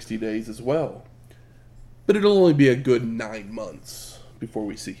than 60 days as well, but it'll only be a good 9 months before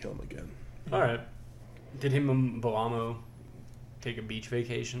we see him again. all right. Did him and Belamo take a beach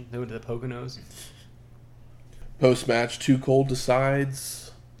vacation? They went to the Poconos? Post-match, Too Cold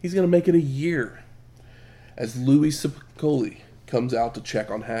decides he's going to make it a year as Louis Cipollone comes out to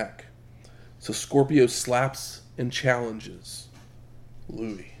check on Hack. So Scorpio slaps and challenges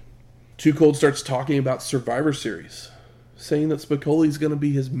Louis. Too Cold starts talking about Survivor Series, saying that Spicoli's going to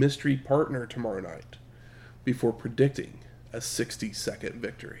be his mystery partner tomorrow night, before predicting a 60-second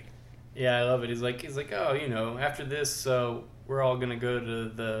victory. Yeah, I love it. He's like, oh, after this, we're all gonna go to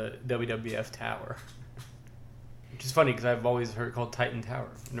the WWF Tower, which is funny because I've always heard it called Titan Tower.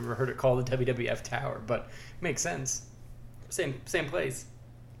 I've never heard it called the WWF Tower, but it makes sense. Same place.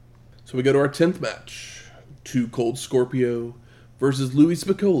 So we go to our 10th match, Too Cold Scorpio versus Louis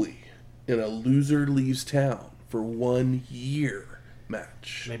Spicoli in a loser leaves town for 1 year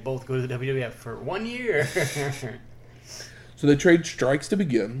match. They both go to the WWF for 1 year. So they trade strikes to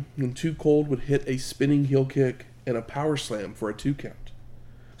begin, and Too Cold would hit a spinning heel kick and a power slam for a 2 count.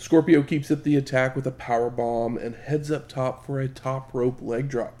 Scorpio keeps up the attack with a power bomb and heads up top for a top rope leg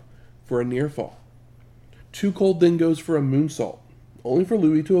drop for a near fall. Too Cold then goes for a moonsault only for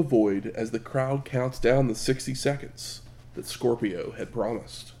Louis to avoid as the crowd counts down the 60 seconds that Scorpio had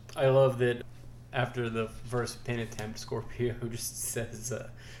promised. I love that after the first pin attempt, Scorpio just says,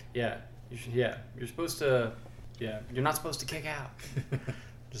 you're supposed to, you're not supposed to kick out.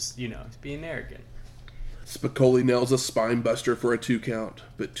 Just, he's being arrogant. Spicoli nails a spine buster for a 2 count,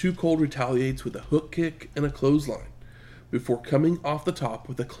 but Too Cold retaliates with a hook kick and a clothesline before coming off the top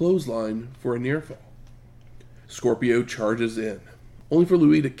with a clothesline for a near fall. Scorpio charges in, only for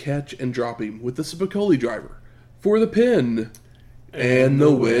Louis to catch and drop him with the Spicoli driver for the pin and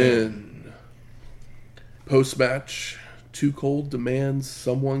the win. Post-match, Too Cold demands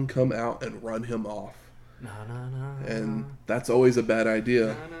someone come out and run him off. And that's always a bad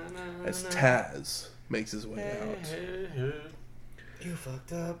idea, as Taz makes his way out. You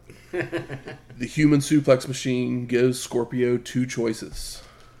fucked up. The human suplex machine gives Scorpio 2 choices.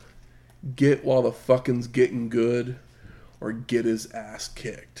 Get while the fucking's getting good, or get his ass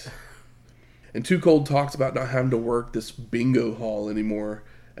kicked. And Too Cold talks about not having to work this bingo hall anymore,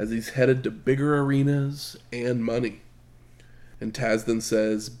 as he's headed to bigger arenas and money. And Taz then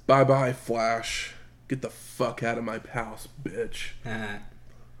says, "Bye-bye, Flash. Get the fuck out of my house, bitch."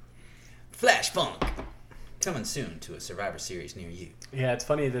 Flash Funk. Coming soon to a Survivor Series near you. Yeah, it's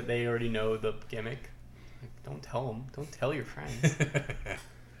funny that they already know the gimmick. Like, don't tell them. Don't tell your friends.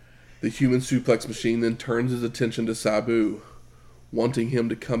 The human suplex machine then turns his attention to Sabu, wanting him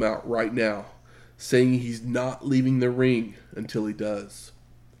to come out right now, saying he's not leaving the ring until he does.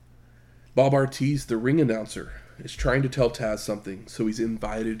 Bob Ortiz, the ring announcer, is trying to tell Taz something, so he's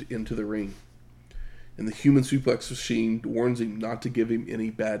invited into the ring. And the human suplex machine warns him not to give him any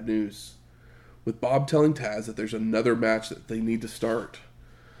bad news, with Bob telling Taz that there's another match that they need to start,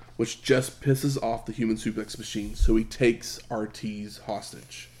 which just pisses off the human suplex machine, so he takes Ortiz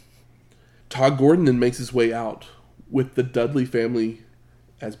hostage. Todd Gordon then makes his way out with the Dudley family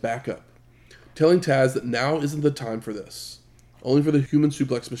as backup, telling Taz that now isn't the time for this, only for the human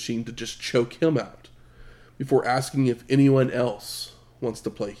suplex machine to just choke him out, before asking if anyone else wants to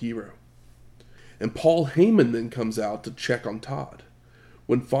play hero. And Paul Heyman then comes out to check on Todd,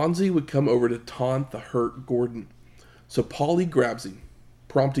 when Fonzie would come over to taunt the hurt Gordon. So Paulie grabs him,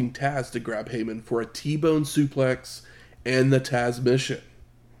 prompting Taz to grab Heyman for a T-bone suplex and the Taz mission.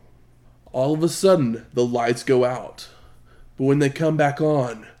 All of a sudden, the lights go out. But when they come back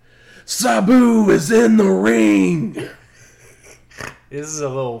on, Sabu is in the ring! This is a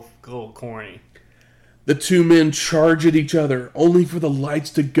little corny. The 2 men charge at each other, only for the lights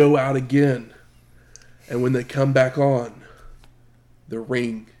to go out again. And when they come back on, the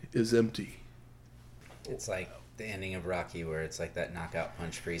ring is empty. It's like the ending of Rocky, where it's like that knockout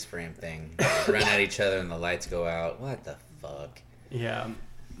punch freeze frame thing. They run at each other and the lights go out. What the fuck? Yeah.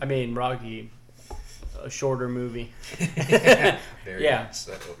 I mean, Rocky, a shorter movie. Very Yeah. much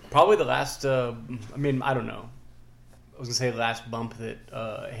so. Probably the last, I don't know. I was going to say the last bump that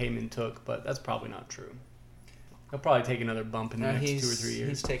Heyman took, but that's probably not true. He'll probably take another bump in the next 2 or 3 years.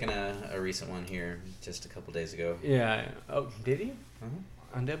 He's taken a recent one here just a couple days ago. Yeah. Oh, did he?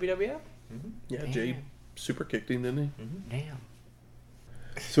 On WWF? Mm-hmm. Yeah, Damn. Jay super kicked him, didn't he? Damn.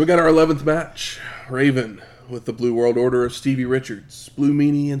 So we got our 11th match. Raven with the Blue World Order of Stevie Richards, Blue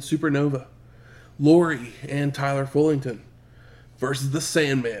Meanie and Supernova, Lori and Tyler Fullington versus the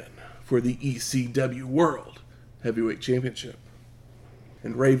Sandman for the ECW World Heavyweight Championship.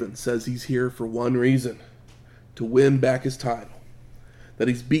 And Raven says he's here for one reason, to win back his title. That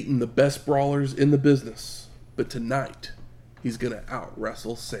he's beaten the best brawlers in the business, but tonight he's going to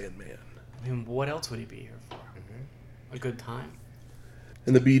out-wrestle Sandman. I mean, what else would he be here for? A good time.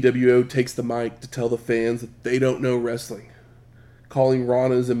 And the BWO takes the mic to tell the fans that they don't know wrestling, calling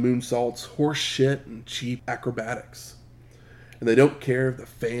Ranas and moonsaults horse shit and cheap acrobatics. And they don't care if the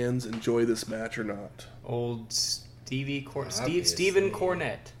fans enjoy this match or not. Old Stevie Obviously. Stephen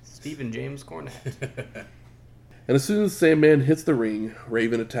Cornette. Stephen James Cornette. And as soon as Sandman hits the ring,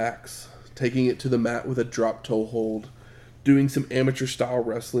 Raven attacks, taking it to the mat with a drop toe hold, doing some amateur-style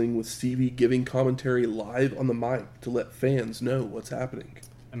wrestling with Stevie giving commentary live on the mic to let fans know what's happening.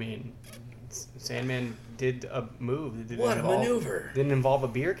 I mean, Sandman did a move. That What a maneuver. Didn't involve a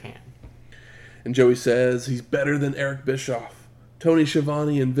beer can. And Joey says he's better than Eric Bischoff, Tony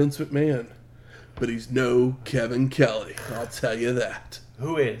Schiavone, and Vince McMahon. But he's no Kevin Kelly, I'll tell you that.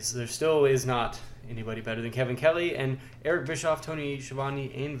 Who is? There still is not anybody better than Kevin Kelly and Eric Bischoff, Tony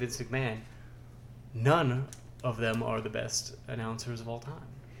Schiavone, and Vince McMahon. None of them are the best announcers of all time.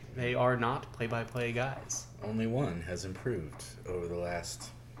 They are not play-by-play guys. Only one has improved over the last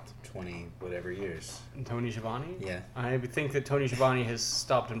 20 whatever years. Tony Schiavone? Yeah. I would think that Tony Schiavone has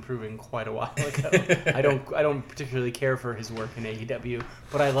stopped improving quite a while ago. I don't particularly care for his work in AEW,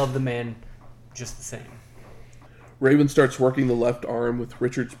 but I love the man just the same. Raven starts working the left arm with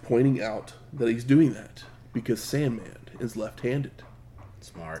Richards pointing out that he's doing that because Sandman is left-handed.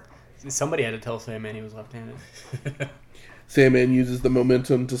 Smart. Somebody had to tell Sandman he was left-handed. Sandman uses the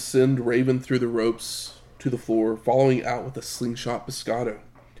momentum to send Raven through the ropes to the floor, following out with a slingshot Biscotto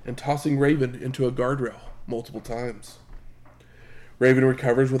and tossing Raven into a guardrail multiple times. Raven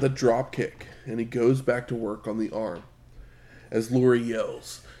recovers with a drop kick, and he goes back to work on the arm. As Laurie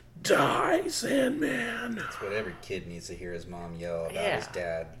yells, "Die, Sandman!" That's what every kid needs to hear his mom yell about his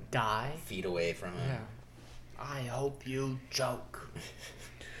dad Die? feet away from him. Yeah. I hope you choke.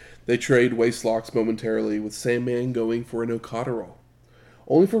 They trade waist locks momentarily, with Sandman going for an Okada roll,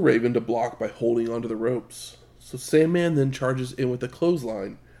 only for Raven to block by holding onto the ropes. So Sandman then charges in with a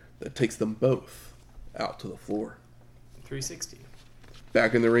clothesline that takes them both out to the floor. 360.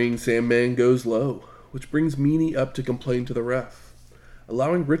 Back in the ring, Sandman goes low, which brings Meanie up to complain to the ref,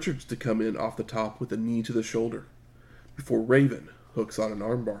 allowing Richards to come in off the top with a knee to the shoulder, before Raven hooks on an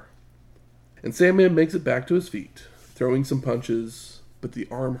armbar. And Sandman makes it back to his feet, throwing some punches, but the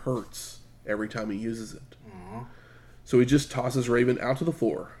arm hurts every time he uses it. Aww. So he just tosses Raven out to the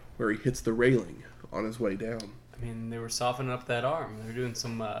floor, where he hits the railing on his way down. I mean, they were softening up that arm. They were doing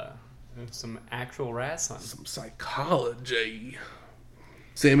some actual wrestling. Some psychology.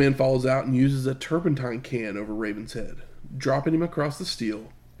 Sandman falls out and uses a turpentine can over Raven's head, dropping him across the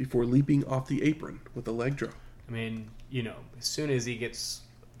steel before leaping off the apron with a leg drop. I mean, as soon as he gets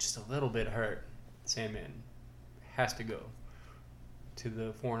just a little bit hurt, Sandman has to go to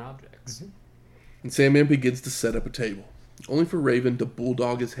the foreign objects. And Sandman begins to set up a table, only for Raven to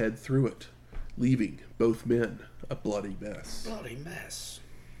bulldog his head through it, leaving both men a bloody mess. Bloody mess.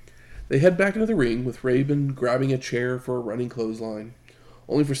 They head back into the ring with Raven grabbing a chair for a running clothesline,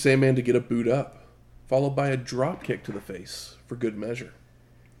 only for Sandman to get a boot up, followed by a drop kick to the face for good measure.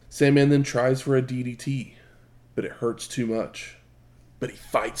 Sandman then tries for a DDT, but it hurts too much. But he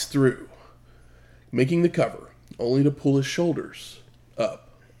fights through, making the cover, only to pull his shoulders up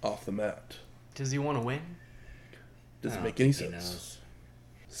off the mat. Does he want to win? Doesn't make any sense.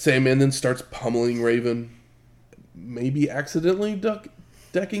 Sandman then starts pummeling Raven, maybe accidentally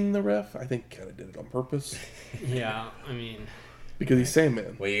decking the ref. I think kind of did it on purpose. Yeah, I mean... Because he's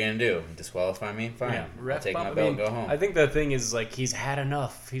Sandman. What are you going to do? Disqualify me? Fine. Yeah, I'll take my belt and go home. I think the thing is, he's had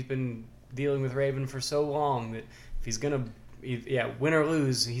enough. He's been dealing with Raven for so long that if he's going to, win or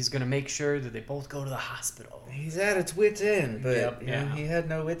lose, he's going to make sure that they both go to the hospital. He's at its wit's end, but Yep, he had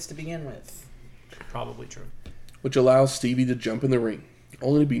no wits to begin with. Probably true. Which allows Stevie to jump in the ring,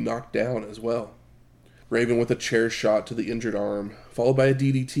 only to be knocked down as well. Raven with a chair shot to the injured arm, followed by a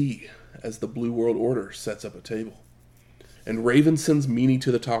DDT as the Blue World Order sets up a table. And Raven sends Meanie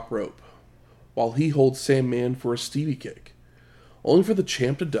to the top rope, while he holds Sandman for a Stevie kick, only for the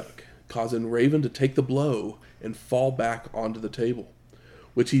champ to duck, causing Raven to take the blow and fall back onto the table,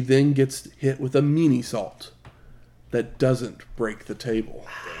 which he then gets hit with a Meanie salt that doesn't break the table.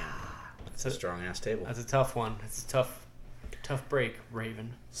 It's a strong-ass table. That's a tough one. It's a tough break,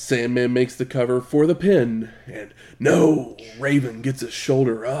 Raven. Sandman makes the cover for the pin, and no, Raven gets his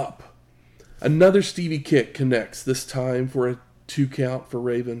shoulder up. Another Stevie kick connects, this time for a 2 count for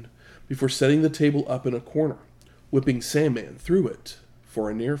Raven, before setting the table up in a corner, whipping Sandman through it for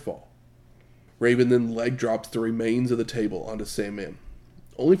a near fall. Raven then leg drops the remains of the table onto Sandman,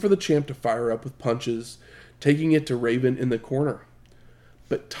 only for the champ to fire up with punches, taking it to Raven in the corner.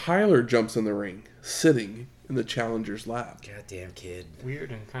 But Tyler jumps in the ring, sitting in the challenger's lap. Goddamn kid.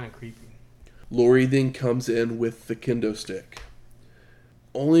 Weird and kind of creepy. Laurie then comes in with the kendo stick,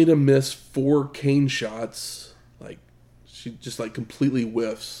 only to miss 4 cane shots. She just completely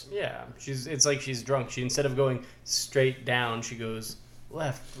whiffs. Yeah, it's like she's drunk. She, instead of going straight down, she goes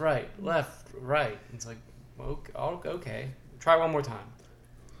left, right. It's like, okay. Try one more time.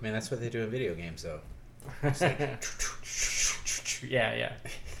 Man, that's what they do in video games, though. It's Yeah.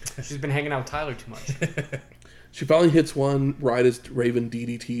 She's been hanging out with Tyler too much. She finally hits one right as Raven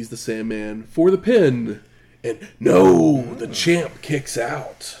DDTs the Sandman for the pin. And no, the champ kicks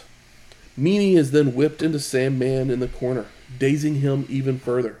out. Meanie is then whipped into Sandman in the corner, dazing him even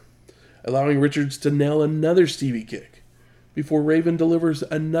further, allowing Richards to nail another Stevie kick before Raven delivers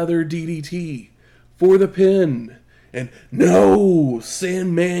another DDT for the pin. And no,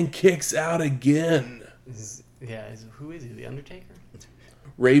 Sandman kicks out again. Who is he, The Undertaker?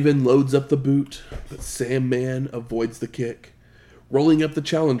 Raven loads up the boot, but Sandman avoids the kick, rolling up the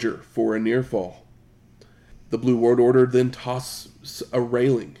challenger for a near fall. The Blue World Order then tosses a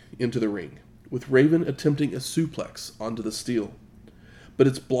railing into the ring, with Raven attempting a suplex onto the steel. But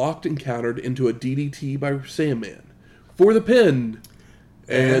it's blocked and countered into a DDT by Sandman for the pin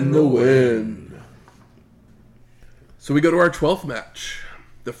and the win. So we go to our 12th match,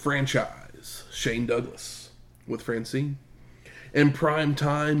 the franchise, Shane Douglas with Francine, and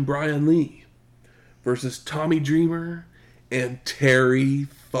Primetime Brian Lee versus Tommy Dreamer and Terry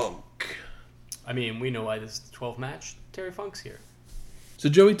Funk. I mean, we know why this is the 12th match. Terry Funk's here. So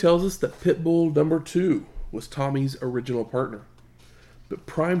Joey tells us that Pitbull number 2 was Tommy's original partner, but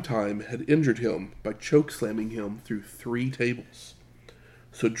Primetime had injured him by chokeslamming him through 3 tables.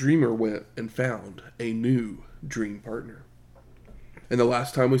 So Dreamer went and found a new dream partner. And the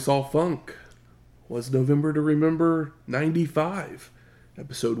last time we saw Funk was November to Remember 95,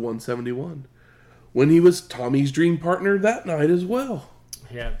 episode 171, when he was Tommy's dream partner that night as well.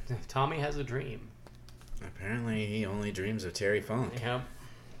 Yeah, Tommy has a dream. Apparently, he only dreams of Terry Funk. Yeah.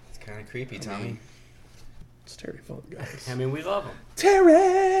 It's kind of creepy, Tommy. It's Terry Funk, guys. I mean, we love him.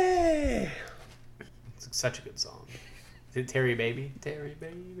 Terry! It's such a good song. Is it Terry Baby? Terry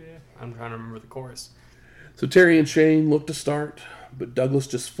Baby. I'm trying to remember the chorus. So Terry and Shane look to start, but Douglas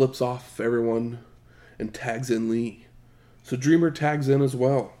just flips off everyone and tags in Lee. So Dreamer tags in as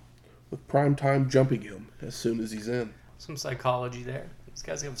well, with Primetime jumping him as soon as he's in. Some psychology there. These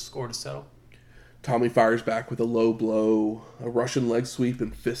guys have a score to settle. Tommy fires back with a low blow, a Russian leg sweep,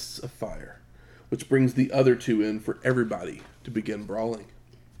 and fists of fire, which brings the other 2 in for everybody to begin brawling.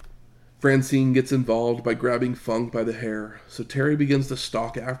 Francine gets involved by grabbing Funk by the hair, so Terry begins to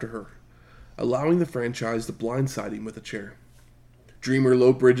stalk after her, allowing the franchise to blindside him with a chair. Dreamer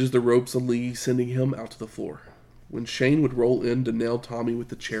low bridges the ropes on Lee, sending him out to the floor, when Shane would roll in to nail Tommy with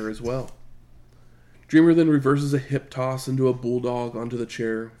the chair as well. Dreamer then reverses a hip toss into a bulldog onto the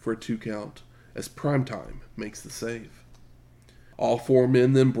chair for a 2 count, as Primetime makes the save. All 4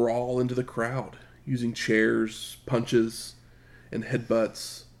 men then brawl into the crowd, using chairs, punches, and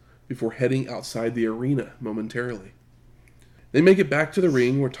headbutts before heading outside the arena momentarily. They make it back to the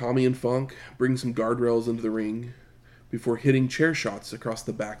ring where Tommy and Funk bring some guardrails into the ring before hitting chair shots across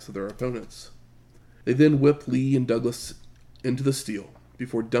the backs of their opponents. They then whip Lee and Douglas into the steel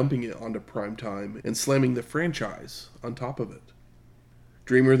before dumping it onto Primetime and slamming the franchise on top of it.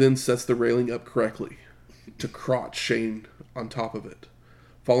 Dreamer then sets the railing up correctly to crotch Shane on top of it,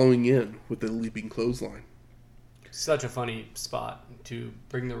 following in with the leaping clothesline. Such a funny spot to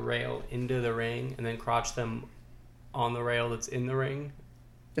bring the rail into the ring and then crotch them on the rail that's in the ring,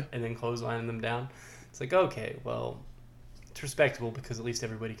 Yeah. and then clotheslining them down. It's like, okay, well, it's respectable because at least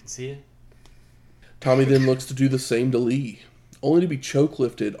everybody can see it. Tommy then looks to do the same to Lee, only to be choke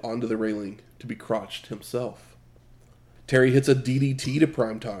lifted onto the railing to be crotched himself. Terry hits a DDT to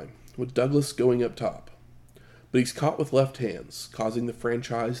Primetime, with Douglas going up top. But he's caught with left hands, causing the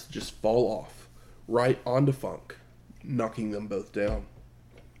franchise to just fall off, right onto Funk, knocking them both down.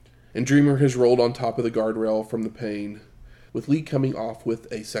 And Dreamer has rolled on top of the guardrail from the pain, with Lee coming off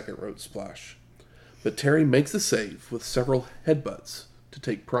with a second rope splash. But Terry makes the save with several headbutts to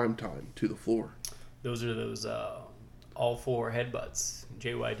take Primetime to the floor. Those are those all 4 headbutts,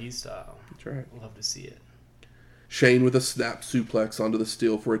 JYD style. That's right. Love to see it. Shane with a snap suplex onto the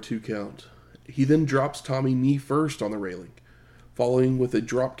steel for a 2 count. He then drops Tommy knee first on the railing, following with a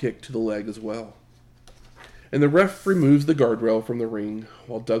drop kick to the leg as well. And the ref removes the guardrail from the ring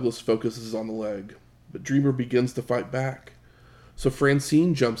while Douglas focuses on the leg, but Dreamer begins to fight back. So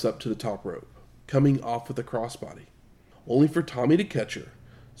Francine jumps up to the top rope, coming off with a crossbody, only for Tommy to catch her,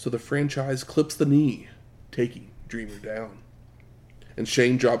 so the franchise clips the knee, taking Dreamer down. And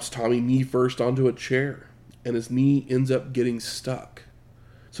Shane drops Tommy knee first onto a chair, and his knee ends up getting stuck.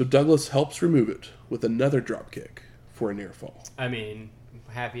 So Douglas helps remove it with another dropkick for a near fall. I mean,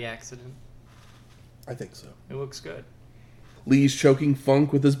 happy accident. I think so. It looks good. Lee's choking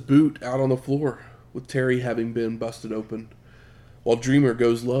Funk with his boot out on the floor, with Terry having been busted open, while Dreamer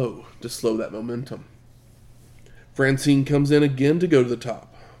goes low to slow that momentum. Francine comes in again to go to the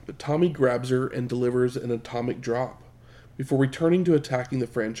top, but Tommy grabs her and delivers an atomic drop, before returning to attacking the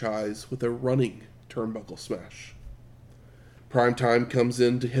franchise with a running turnbuckle smash. Primetime comes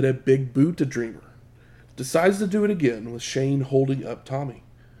in to hit a big boot to Dreamer. Decides to do it again with Shane holding up Tommy,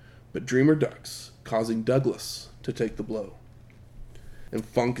 but Dreamer ducks, causing Douglas to take the blow. And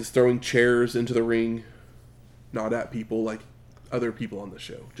Funk is throwing chairs into the ring, not at people like other people on the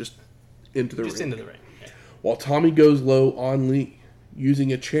show, just into the ring. Just into the ring. Yeah. While Tommy goes low on Lee,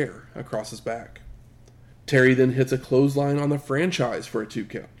 using a chair across his back. Terry then hits a clothesline on the franchise for a 2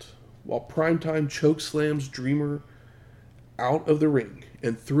 count, while Primetime chokeslams Dreamer out of the ring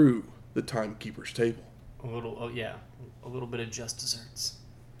and through the timekeeper's table. A little bit of just desserts.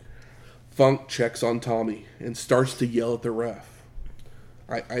 Funk checks on Tommy and starts to yell at the ref.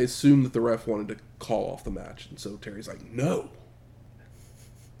 I assume that the ref wanted to call off the match, and so Terry's like, no.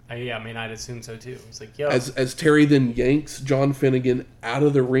 Yeah, I mean, I'd assume so too. It's like, yo. As Terry then yanks John Finnegan out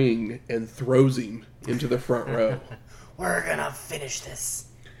of the ring and throws him into the front row. We're gonna finish this.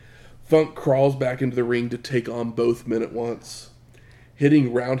 Funk crawls back into the ring to take on both men at once,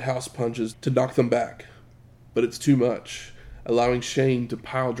 hitting roundhouse punches to knock them back. But it's too much, allowing Shane to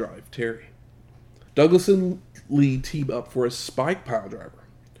pile drive Terry. Douglas and Lee team up for a spike pile driver,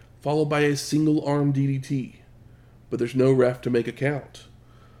 followed by a single arm DDT. But there's no ref to make a count,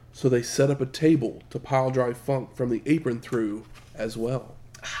 so they set up a table to pile drive Funk from the apron through as well.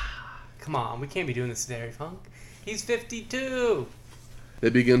 Come on, we can't be doing this to Terry Funk. He's 52! They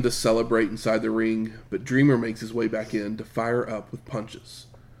begin to celebrate inside the ring, but Dreamer makes his way back in to fire up with punches.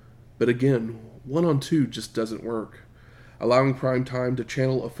 But again, 1-on-2 just doesn't work, allowing Prime Time to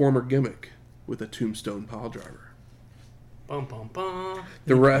channel a former gimmick with a tombstone piledriver. Bum, bum, bum.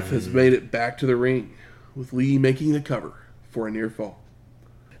 The ref has made it back to the ring, with Lee making the cover for a near fall.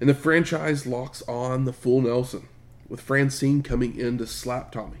 And the franchise locks on the full Nelson, with Francine coming in to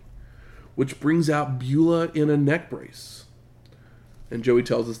slap Tommy, which brings out Beulah in a neck brace. And Joey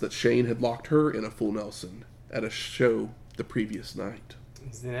tells us that Shane had locked her in a full Nelson at a show the previous night.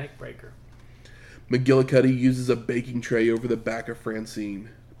 It's the neck breaker. McGillicuddy uses a baking tray over the back of Francine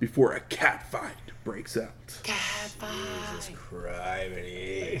before a cat fight breaks out. Cat fight! Jesus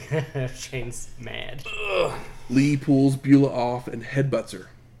Christ. Shane's mad. Lee pulls Beulah off and headbutts her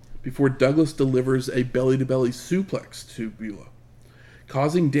before Douglas delivers a belly-to-belly suplex to Beulah,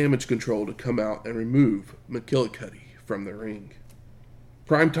 causing Damage Control to come out and remove McGillicuddy from the ring.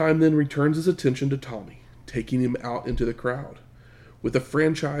 Primetime then returns his attention to Tommy, taking him out into the crowd, with the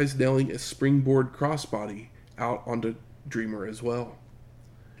franchise nailing a springboard crossbody out onto Dreamer as well.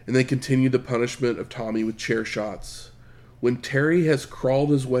 And they continue the punishment of Tommy with chair shots, when Terry has crawled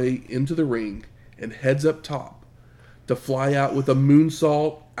his way into the ring and heads up top to fly out with a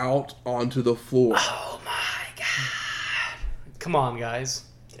moonsault out onto the floor. Oh my god. Come on, guys.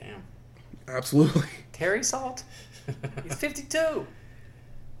 Damn. Absolutely. Terry Salt? He's 52.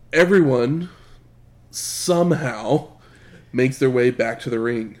 Everyone somehow makes their way back to the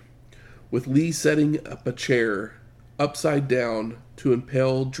ring, with Lee setting up a chair upside down to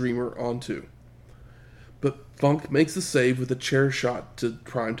impale Dreamer onto. But Funk makes the save with a chair shot to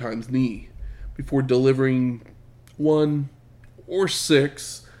Primetime's knee before delivering 1 or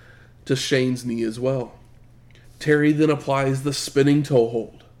 6 to Shane's knee as well. Terry then applies the spinning toe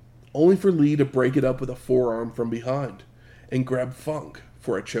hold, only for Lee to break it up with a forearm from behind and grab Funk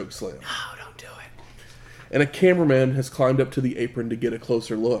for a choke slam. No, don't do it. And a cameraman has climbed up to the apron to get a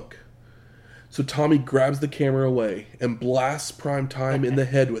closer look. So Tommy grabs the camera away and blasts Primetime in the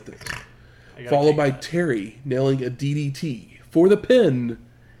head with it, followed by Terry nailing a DDT for the pin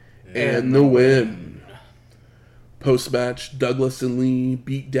and the win. Post-match, Douglas and Lee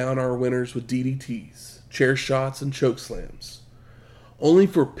beat down our winners with DDTs, chair shots, and choke slams, only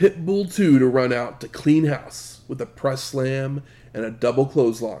for Pitbull 2 to run out to clean house with a press slam and a double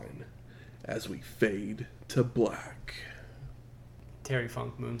clothesline as we fade to black. Terry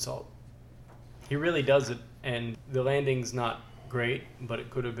Funk moonsault. He really does it, and the landing's not great, but it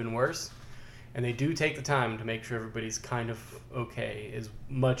could have been worse. And they do take the time to make sure everybody's kind of okay, as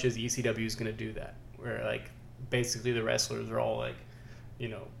much as ECW is going to do that. Where, like, basically the wrestlers are all, like, you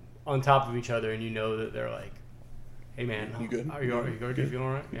know, on top of each other, and you know that they're like, hey, man, You good? Are you good? You feeling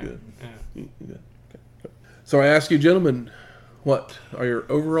all right? You Yeah. good? Yeah. You good? Okay. So I ask you, gentlemen, what are your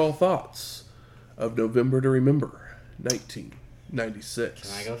overall thoughts of November to Remember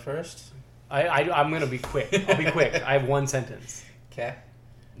 1996? Can I go first? I'm going to be quick. I'll be quick. I have one sentence. Okay.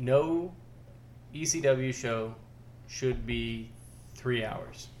 No ECW show should be 3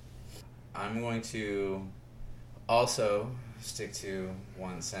 hours. I'm going to also stick to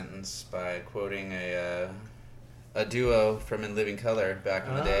one sentence by quoting a duo from In Living Color back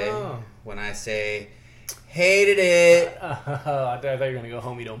in the day Oh. when I say, hated it. I thought you were going to go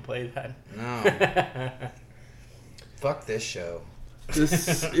home. You don't play that. No. Fuck this show.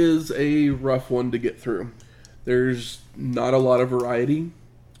 This is a rough one to get through. There's not a lot of variety,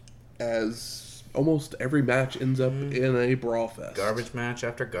 as almost every match ends up in a brawl fest. Garbage match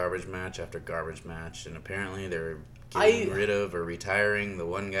after garbage match after garbage match, and apparently they're getting rid of or retiring the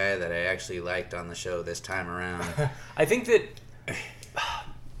one guy that I actually liked on the show this time around. I think that,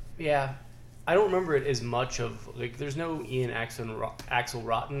 yeah, I don't remember it as much of, like, there's no Ian Axel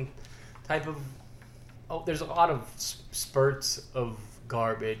Rotten type of, there's a lot of spurts of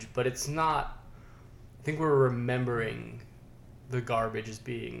garbage, but it's not, I think we're remembering the garbage as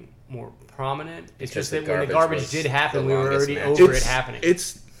being more prominent. It's Because just the that when the garbage garbage was did happen, the we were longest already match. over it happening.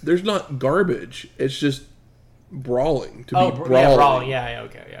 There's not garbage. It's just brawling to be brawling. Yeah, brawling. Yeah,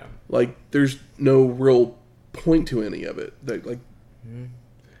 okay, yeah. Like there's no real point to any of it. And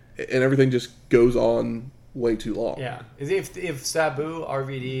everything just goes on way too long. Yeah. If Sabu,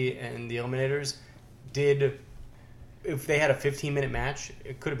 RVD, and the Eliminators if they had a 15-minute match,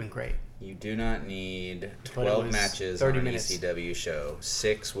 it could have been great. You do not need But it 12 was matches 30 on an minutes. ECW show.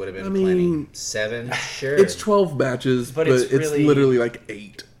 6 would have been I mean, plenty. 7, sure. It's 12 matches, but it's really- literally like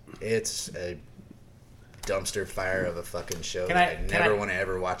 8. It's a dumpster fire of a fucking show Can that I- I can never I- want to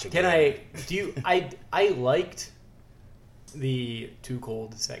ever watch again. I liked the Too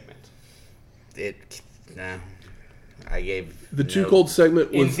Cold segment. I gave The Too Cold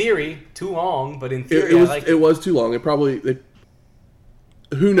segment In was theory, too long, but in theory, it was I liked it was too long.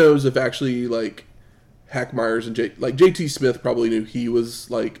 Who knows if actually like Hack Myers and JT Smith probably knew he was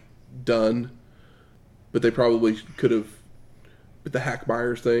like done, but they probably could have. But the Hack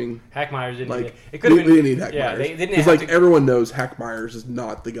Myers thing, Hack Myers didn't need like it. It could have they been. didn't need Hack yeah, Myers they didn't because have like to. everyone knows Hack Myers is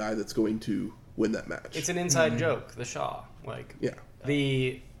not the guy that's going to win that match. It's an inside joke, the Shaw. Yeah.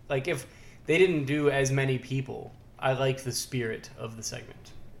 If they didn't do as many people, I like the spirit of the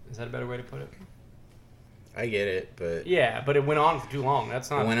segment. Is that a better way to put it? I get it, but Yeah, but it went on for too long. That's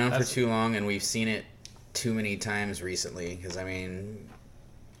not. it went on for that's- too long, and we've seen it too many times recently. Because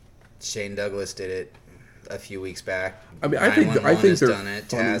Shane Douglas did it a few weeks back. I mean, I think 911 has they're done it.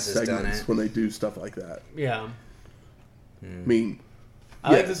 funny Taz has done segments it. when they do stuff like that. Yeah. I mean,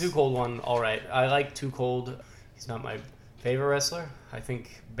 I like the yes. Too Cold one. All right, I like Too Cold. He's not my favorite wrestler. I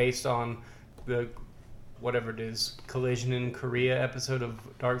think based on the whatever it is, Collision in Korea episode of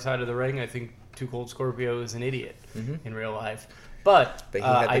Dark Side of the Ring, I think Too Cold Scorpio is an idiot in real life. But But he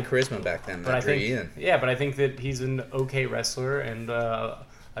had the charisma back then. but That I drew think you in. yeah, but I think that he's an okay wrestler, and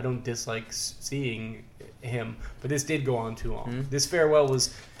I don't dislike seeing him. But this did go on too long. This farewell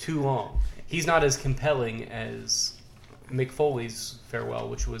was too long. He's not as compelling as Mick Foley's farewell,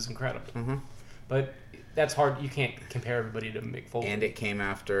 which was incredible. But that's hard. You can't compare everybody to Mick Foley. And it came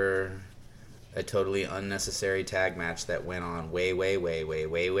after a totally unnecessary tag match that went on way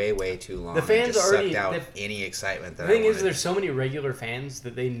too long. The fans and just already- sucked out the- any excitement that The thing I is, wanted. there's so many regular fans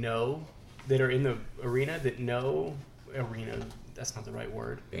that they know that are in the arena that know arena. That's not the right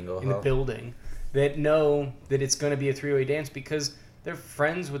word. Bingo in the hall. building that know that it's going to be a three-way dance because they're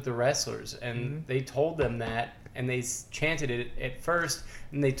friends with the wrestlers and they told them that and they chanted it at first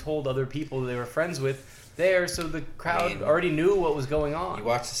and they told other people they were friends with there, so the crowd already knew what was going on. You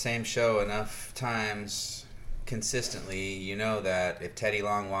watch the same show enough times consistently, you know that if Teddy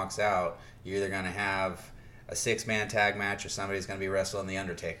Long walks out, you're either going to have a 6-man tag match or somebody's going to be wrestling The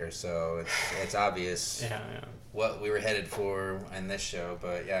Undertaker. So it's obvious yeah. what we were headed for in this show.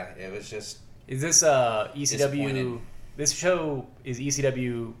 But yeah, it was just... Is this ECW? Disappointed. This show is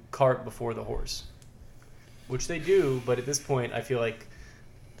ECW cart before the horse, which they do, but at this point, I feel like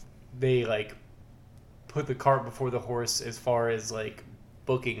they put the cart before the horse as far as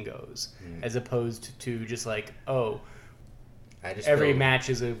booking goes, as opposed to just I just every feel- match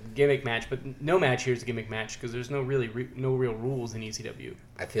is a gimmick match, but no match here is a gimmick match because there's no real rules in ECW.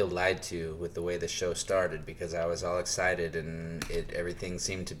 I feel lied to with the way the show started because I was all excited and everything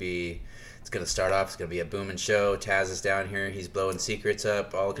seemed to be... It's going to start off, it's going to be a booming show. Taz is down here, he's blowing secrets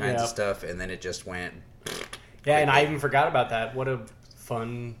up, all kinds Yeah. of stuff, and then it just went... Yeah, and I even forgot about that. What a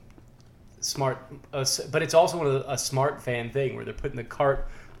fun, smart, but it's also a smart fan thing where they're putting the cart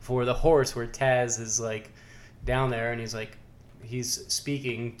for the horse, where Taz is down there and he's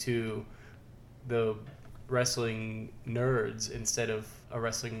speaking to the wrestling nerds instead of a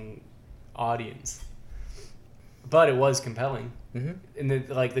wrestling audience. But it was compelling, and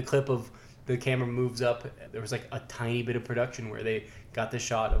the clip of the camera moves up. There was a tiny bit of production where they got the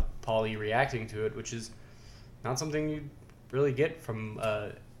shot of Paulie reacting to it, which is not something you really get from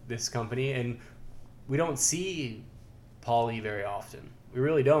this company, and we don't see Paulie very often. We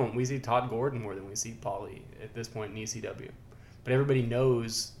really don't. We see Todd Gordon more than we see Paulie at this point in ECW. But everybody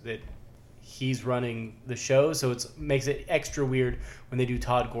knows that he's running the show, so it makes it extra weird when they do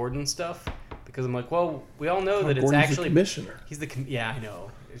Todd Gordon stuff, because I'm well, we all know that it's Gordon's actually... the commissioner. He's the... yeah, I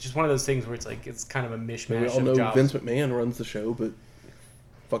know. It's just one of those things where it's kind of a mishmash We all of know jobs. Vince McMahon runs the show, but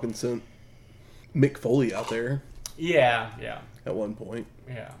fucking sent Mick Foley out there Yeah. at one point.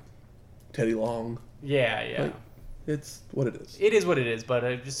 Yeah. Teddy Long. Yeah. Like, it's what it is. It is what it is, but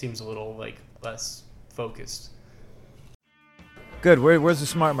it just seems a little less focused. Good. Where's the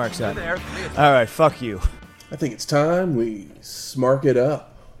smart marks at? All right. Fuck you. I think it's time we smark it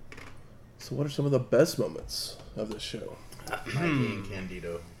up. So what are some of the best moments of this show? Mikey and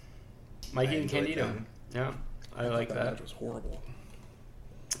Candido. Mikey I and enjoyed Candido. them. Yeah, I like That that. match was horrible.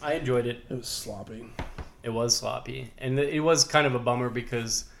 I enjoyed it. It was sloppy. It was sloppy, and it was kind of a bummer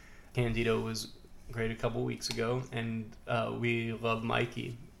because Candido was great a couple weeks ago, and we love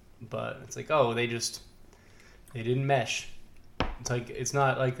Mikey, but it's like, oh, they didn't mesh. It's like it's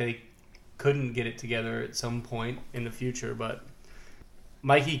not like they couldn't get it together at some point in the future, but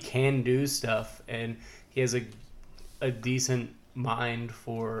Mikey can do stuff, and he has a decent mind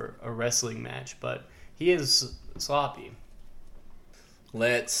for a wrestling match, but he is sloppy.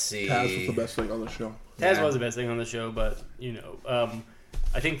 Let's see. Taz was the best thing on the show. Taz Yeah. was the best thing on the show, but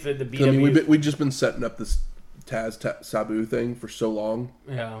I think that the 'Cause, I mean, BW, we've just been setting up this Taz Sabu thing for so long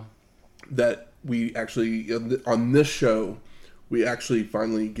yeah, that we actually on this show we actually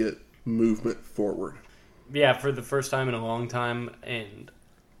finally get movement forward. yeah, for the first time in a long time, and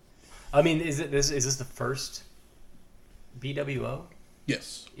I mean, is this the first BWO?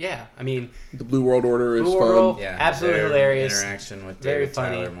 Yes, Yeah, I mean, the Blue World Order is Blue fun. World- Yeah, Absolutely their hilarious. interaction with Very David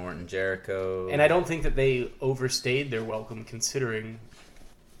funny. Tyler, Morton Jericho, and I don't think that they overstayed their welcome, considering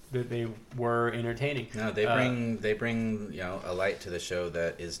that they were entertaining. No, they bring a light to the show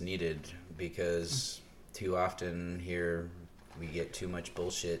that is needed because too often here we get too much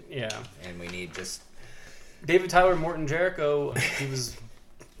bullshit Yeah, and we need just David Tyler, Morton Jericho, he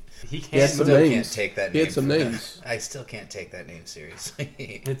He had can't some move. names. can't take that He name. had some names. I still can't take that name seriously.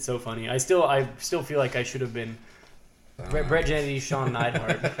 It's so funny. I still feel like I should have been Brett Kennedy, Sean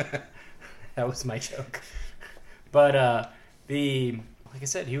Neidhart. That was my joke. But like I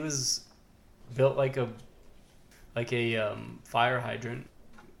said, he was built like a fire hydrant.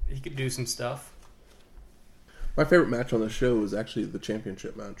 He could do some stuff. My favorite match on the show was actually the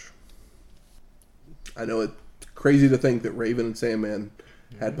championship match. I know it's crazy to think that Raven and Sandman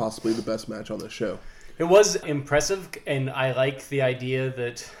had possibly the best match on the show. It was impressive, and I like the idea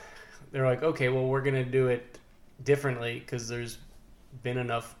that they're like, okay, well, we're gonna do it differently because there's been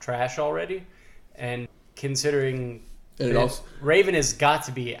enough trash already, and considering And it that also Raven has got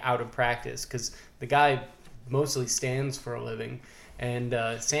to be out of practice because the guy mostly stands for a living, and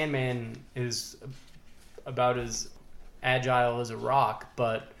Sandman is about as agile as a rock,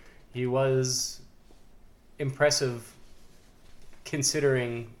 but he was impressive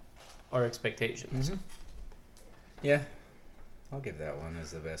considering our expectations. Yeah, I'll give that one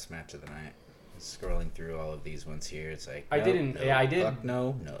as the best match of the night. Scrolling through all of these ones here, it's like I nope, didn't- nope, yeah, I did. fuck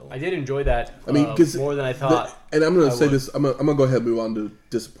no. I did enjoy that. I mean, because more than I thought. and I'm going I to say would. this. I'm gonna go ahead and move on to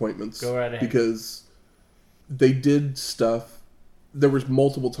disappointments. Go right ahead. Because they did stuff. There was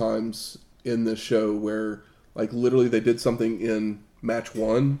multiple times in this show where, like, literally they did something in match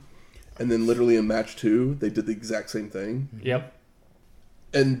 1, and then literally in match 2 they did the exact same thing. Yep.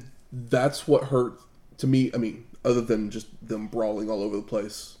 And that's what hurt to me. I mean, other than just them brawling all over the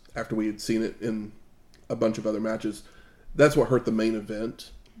place after we had seen it in a bunch of other matches, that's what hurt the main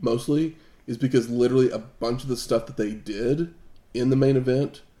event mostly, is because literally a bunch of the stuff that they did in the main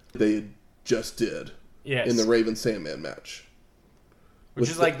event, they just did Yes. in the Raven Sandman match. Which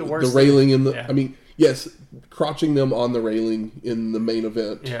With is like the worst. The railing in the. Yeah. I mean, yes, crotching them on the railing in the main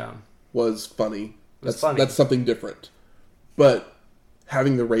event Yeah. was funny. was That's funny. That's something different. But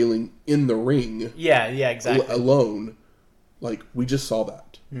having the railing in the ring Yeah. Exactly. alone, like, we just saw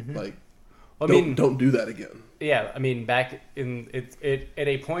that. Like, I mean, don't do that again. yeah. I mean, back in it at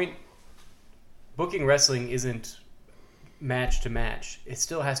a point, booking wrestling isn't match to match. It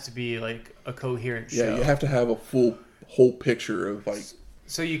still has to be like a coherent show. Yeah, you have to have a whole picture of, like.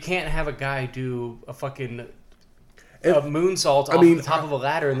 So you can't have a guy do a fucking And- a moonsault I off mean, the top of a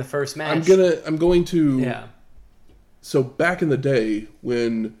ladder in the first match. I'm going to. Yeah. So back in the day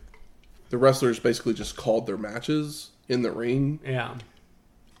when the wrestlers basically just called their matches in the ring, Yeah.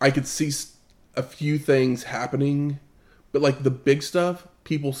 I could see a few things happening, but like the big stuff,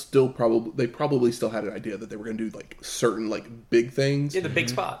 people still probably still had an idea that they were going to do like certain like big things, Yeah. The big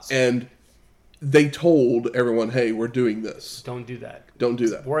spots. and they told everyone, "Hey, we're doing this. Don't do that. Don't do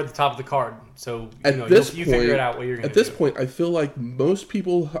that." We're at the top of the card, so At you this you point, figure it out what you're going to at do. this point, I feel like most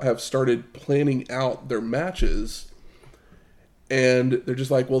people have started planning out their matches, and they're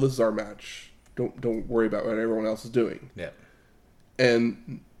just like, "Well, this is our match. Don't worry about what everyone else is doing." Yep.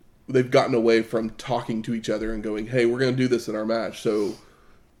 And they've gotten away from talking to each other and going, "Hey, we're going to do this in our match." So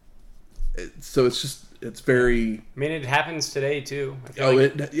it's very. I mean, it happens today too. I feel Oh,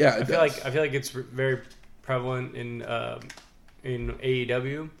 like, it yeah. It I does. feel like it's very prevalent in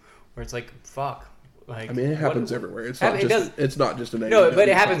AEW, where it's like, fuck. Like, I mean, it happens everywhere. It's not It just. does. It's not just an. No, AEW but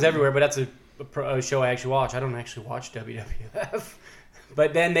it happens problem. everywhere. But that's a show I actually watch. I don't actually watch WWF.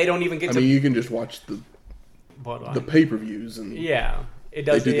 But then they don't even get I to. mean, you can just watch Bloodline. the pay-per-views, and Yeah, it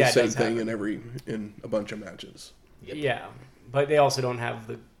they does. do the yeah, it same does thing happen. in a bunch of matches. Yep. Yeah, but they also don't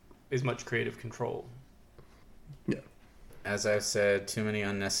have as much creative control. Yeah. As I've said, too many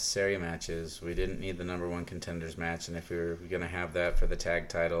unnecessary matches. We didn't need the number one contenders match, and if we were going to have that for the tag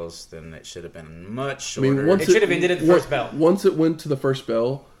titles, then it should have been much shorter. It should have ended at the first bell. Once it went to the first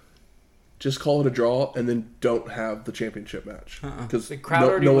bell, just call it a draw, and then don't have the championship match because The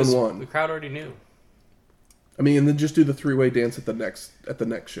crowd no one won. The crowd already knew. I mean, and then just do the three-way dance at the next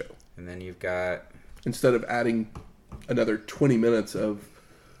show And then you've got instead of adding another 20 minutes of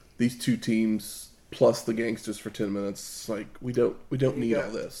these two teams plus the gangsters for 10 minutes. Like we don't need all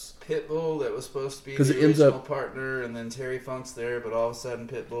this. Pitbull that was supposed to be 'Cause the it ends original up- partner, and then Terry Funk's there, but all of a sudden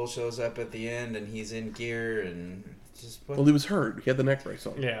Pitbull shows up at the end, and he's in gear, and just Well, he was hurt. He had the neck brace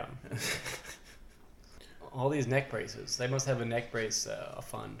on. Yeah. All these neck braces. They must have a neck brace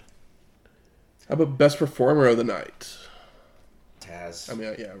fund. How about best performer of the night? Taz. I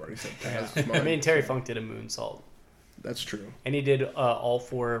mean, yeah, I've already said Yeah. Taz. was I mine. mean, Terry Funk did a moonsault, That's true. and he did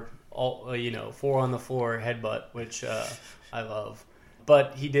four on the floor headbutt, which I love.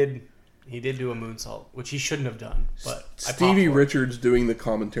 But he did do a moonsault, which he shouldn't have done. But I Stevie popped for it. Richards doing the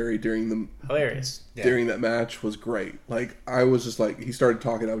commentary during Hilarious, Yeah. during that match was great. Like I was just like, he started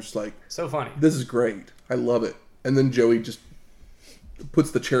talking. I was just like, so funny. this is great. I love it. And then Joey just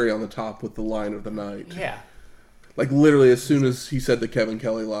puts the cherry on the top with the line of the night. Yeah, Like literally, as soon as he said the Kevin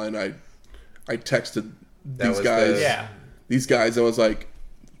Kelly line, I texted That these was guys. yeah, These guys, I was like,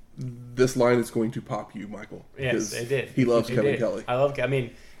 this line is going to pop you, Michael. yes, because they did. He loves They Kevin did. Kelly. I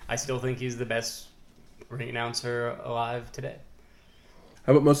mean, I still think he's the best ring announcer alive today.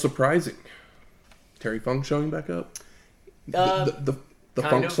 How about most surprising? Terry Funk showing back up. The Kind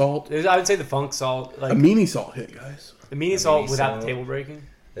Funk of. Salt. I would say the Funk Salt, A like meanie salt hit, guys. the mini salt mini without salt. the table breaking.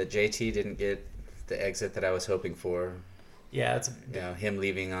 That JT didn't get the exit that I was hoping for. Yeah, it's Him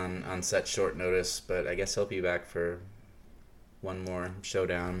leaving on such short notice, but I guess he'll be back for one more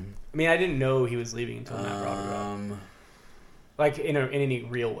showdown. I mean, I didn't know he was leaving until Matt brought it up. Like in any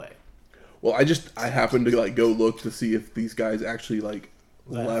real way. Well, I happened to like go look to see if these guys actually like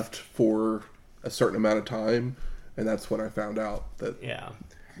left for a certain amount of time, and that's when I found out that Yeah.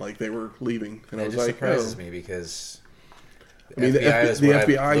 like they were leaving, and I It was just like, surprises oh. me because I mean, the is what I've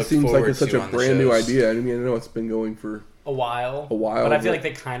FBI looked seems like forward it's such to a on the brand new shows. idea. I mean, I know it's been going for A while. while, But I feel but- like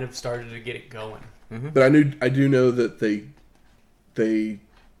they kind of started to get it going. but I do know that they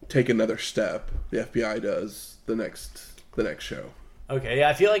take another step. The FBI does the next show. Okay, yeah,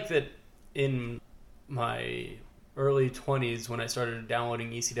 I feel like that in my early 20s when I started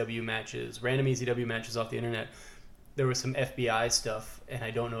downloading ECW matches, random ECW matches off the internet, there was some FBI stuff, and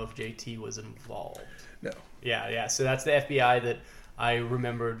I don't know if JT was involved. No, Yeah. So that's the FBI that I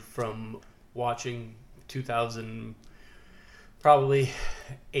remembered from watching 2000, probably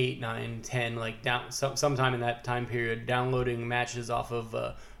 8, 9, 10, like sometime in that time period, downloading matches off of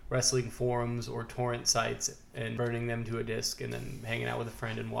wrestling forums or torrent sites and burning them to a disc and then hanging out with a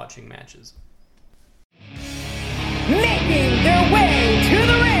friend and watching matches. Making their way to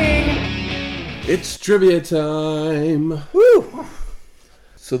the ring, it's trivia time. Woo!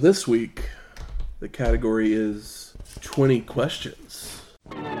 So this week, the category is 20 questions.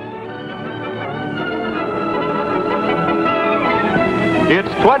 It's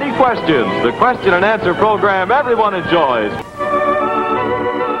 20 questions, the question and answer program everyone enjoys.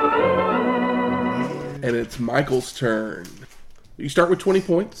 And it's Michael's turn. You start with 20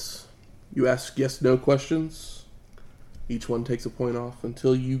 points. You ask yes/no questions. Each one takes a point off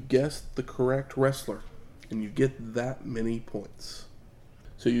until you guess the correct wrestler. And you get that many points.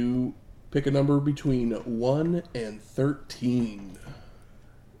 So you pick a number between 1 and 13.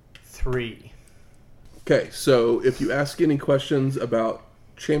 3. Okay, so if you ask any questions about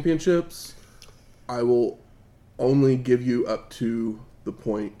championships, I will only give you up to the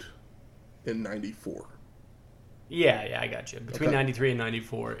point in 94. Yeah, I got you. Between Okay. 93 and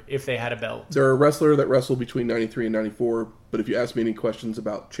 94, if they had a belt. They're a wrestler that wrestled between 93 and 94, but if you ask me any questions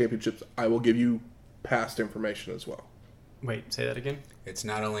about championships, I will give you past information as well. Wait, say that again? it's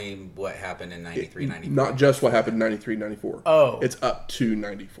not only what happened in 93, 94. Not just what happened in 93, 94. Oh. It's up to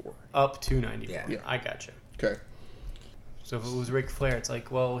 94. Up to 94. Yeah. I got you. Okay. So if it was Ric Flair, it's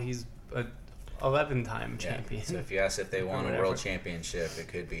like, well, he's a 11-time Yeah. champion. So if you ask if they won a whatever. world championship, it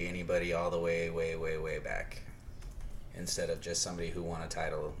could be anybody all the way, way, way, way back. Instead of just somebody who won a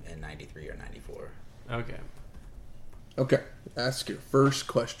title in 93 or 94. Okay. Okay. Ask your first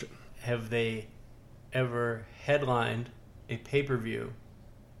question. Have they ever headlined a pay-per-view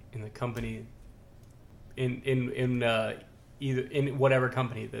in the company either in whatever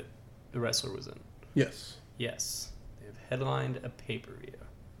company that the wrestler was in? Yes. Yes. They have headlined a pay-per-view.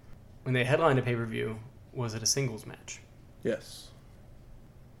 When they headlined a pay-per-view, was it a singles match? Yes.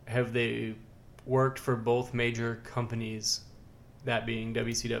 Have they worked for both major companies, that being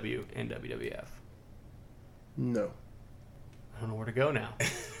WCW and WWF? No. I don't know where to go now.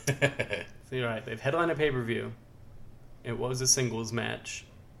 So you're right. They've headlined a pay-per-view. It was a singles match,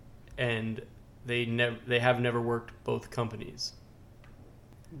 and they have never worked both companies.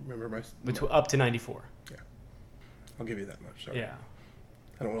 Remember Up to 94. Yeah. I'll give you that much. Sorry. Yeah.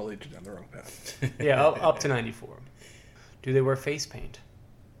 I don't want to lead you down the wrong path. Yeah, up to 94. Do they wear face paint?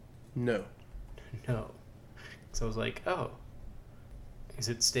 No. No. So I was like, oh, is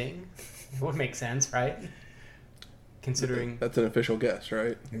it Sting? It would make sense, right? Considering That's an official guess,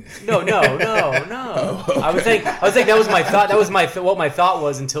 right? no. Oh, okay. I would think that was my thought. That was what my thought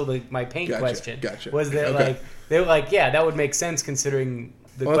was until my paint question. Gotcha. Was that Okay. they were like, yeah, that would make sense considering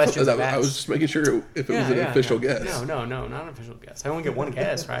the questions I've asked. I was just making sure if it was an official guess. No, not an official guess. I only get one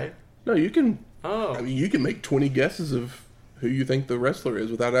guess, right? No, you can. Oh. I mean, you can make 20 guesses of who you think the wrestler is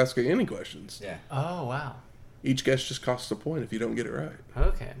without asking any questions. Yeah. Oh, wow. Each guess just costs a point if you don't get it right.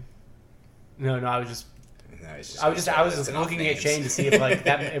 Okay. No, I was just No, it's I was just listing looking off at names. Shane to see if like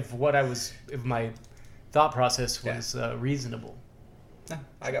that if my thought process was reasonable. No,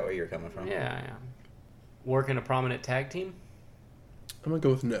 I got where you're coming from. Yeah. Work in a prominent tag team? I'm going to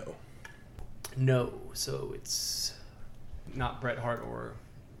go with no. No, so it's not Bret Hart or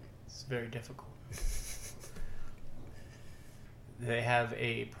it's very difficult. They have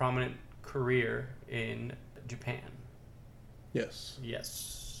a prominent career in Japan. Yes.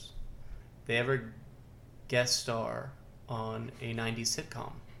 Yes. They ever guest star on a 90s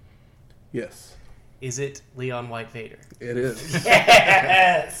sitcom? Yes. Is it Leon White Vader? It is.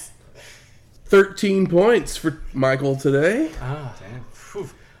 Yes! 13 points for Michael today. Ah, Damn. phew.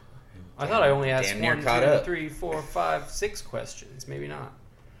 I thought I only asked Damn near 1, caught 2, up. 3, 4, 5, 6 questions. Maybe not.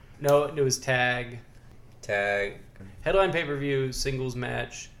 No, it was tag. Tag. Headline pay-per-view, singles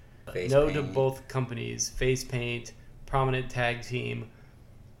match. Face no to paint. both companies. Face paint, prominent tag team,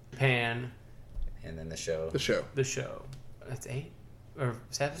 Pan, And then the show. The show. the show. That's 8 or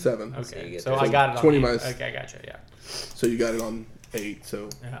 7? 7. So you Okay, get so I 13. got it on 20 eight. minus- Okay, I gotcha. Yeah. So you got it on 8, so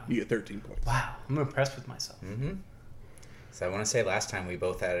Yeah. you get 13 points. Wow, I'm impressed with myself. Mm-hmm. So I want to say last time we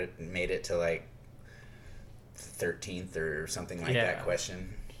both made it to like 13th or something like Yeah. that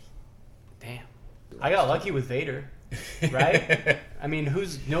question. Damn, I got lucky with Vader, right? I mean,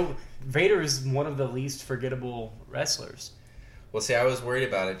 Vader is one of the least forgettable wrestlers. Well, see, I was worried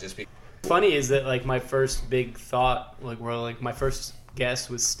about it just because. Funny is that like my first big thought, my first guess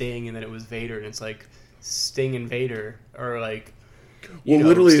was Sting, and then it was Vader, and it's like Sting and Vader are like,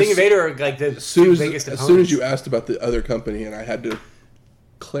 Literally, Sting and Vader are like the as soon two as, biggest as opponents. soon as you asked about the other company and I had to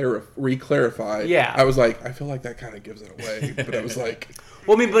re-clarify, Yeah. I was like, I feel like that kind of gives it away. But I was like,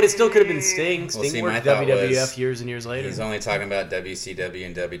 Well, I mean, but it still could have been Sting. Sting see, my worked thought WWF was years and years later. He's only talking about WCW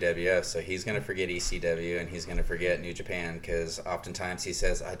and WWF, so he's going to forget ECW and he's going to forget New Japan because oftentimes he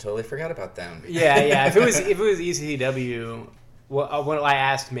says, "I totally forgot about them." Yeah. If it was ECW, well, when I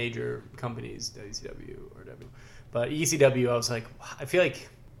asked major companies, WCW or W, but ECW, I was like, I feel like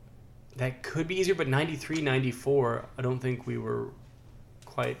that could be easier. But 93, 94, I don't think we were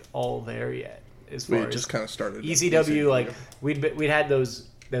quite all there yet. As we far as just kind of started. ECW, like we'd had those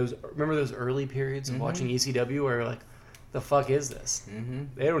remember those early periods of watching ECW where like, the fuck is this? Mm-hmm.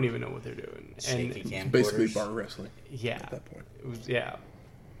 They don't even know what they're doing. Shaky And camcorders. basically bar wrestling yeah, at that point.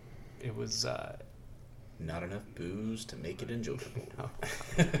 it was Not enough booze to make it enjoyable. God,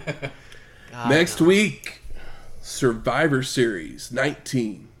 Next no. week, Survivor Series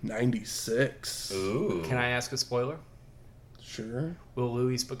 1996. Ooh. Can I ask a spoiler? Sure. Will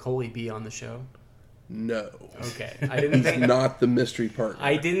Louis Spicoli be on the show? No. Okay, I didn't He's think. not the mystery partner.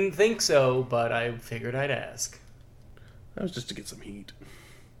 I didn't think so, but I figured I'd ask. That was just to get some heat.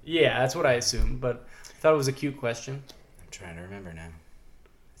 Yeah, that's what I assumed, but I thought it was a cute question. I'm trying to remember now.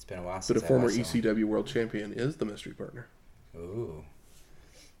 It's been a while But since a former I watched that one. ECW world champion is the mystery partner. Ooh.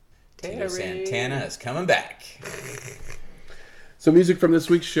 Terry. Tito Santana is coming back. So music from this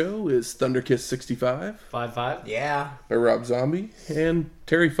week's show is Thunderkiss 65 5-5. Yeah. by Rob Zombie, and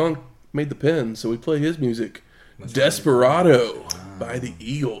Terry Funk made the pen, so we play his music. Desperado by the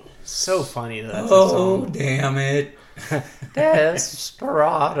Eagles. So funny that that's a Oh, song. damn it.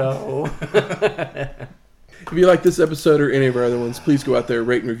 Desperado. If you like this episode or any of our other ones, please go out there,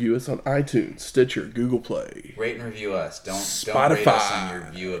 rate and review us on iTunes, Stitcher, Google Play. Rate and review us. Don't rate Spotify. us on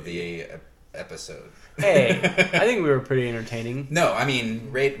your view of the episode. Hey, I think we were pretty entertaining. No, I mean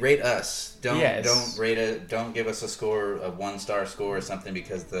rate us. Don't Yes. Don't give us a 1-star score or something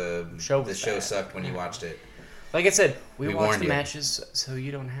because the Show was show bad. sucked when you watched it. Like I said, we watch warned the you. matches so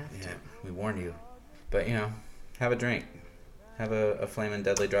you don't have to. Yeah, we warned you. But, have a drink. Have a flaming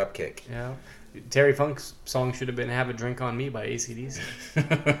deadly drop kick. Yeah. Terry Funk's song should have been "Have a Drink on Me" by AC/DC.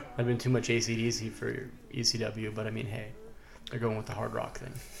 I've been too much AC/DC for ECW, but I mean, hey, they're going with the hard rock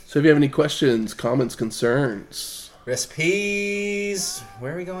thing. So if you have any questions, comments, concerns, Recipes.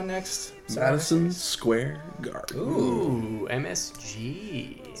 Where are we going next? Madison Square Garden. Ooh,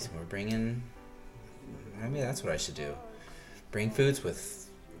 MSG. So we're bringing... Maybe that's what I should do. Bring foods with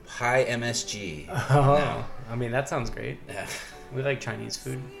high MSG. Oh, I mean, that sounds great. Yeah. We like Chinese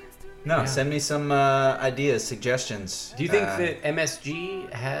food. No, Yeah. send me some ideas, suggestions. Do you think that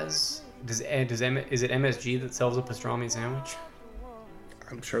MSG has... Is it MSG that sells a pastrami sandwich?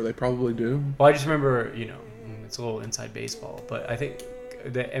 I'm sure they probably do. Well, I just remember, it's a little inside baseball, but I think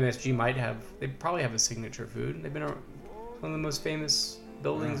that MSG they probably have a signature food. They've been one of the most famous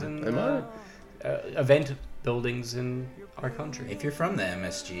buildings in They might. event buildings in our country. If you're from the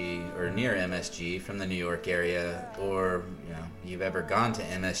MSG or near MSG, from the New York area, or you've ever gone to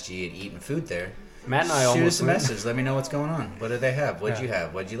MSG and eaten food there, Matt and I shoot almost us a went. message. Let me know what's going on. What do they have? What'd Yeah. you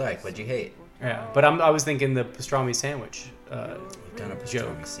have? What'd you like? What'd you hate? Yeah, but I was thinking the pastrami sandwich We've done a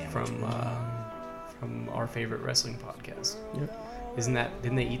joke pastrami sandwich. from our favorite wrestling podcast. Yep.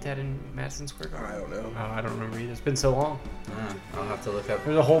 Didn't they eat that in Madison Square Garden? I don't know. Oh, I don't remember either. It's been so long. I'll have to look up.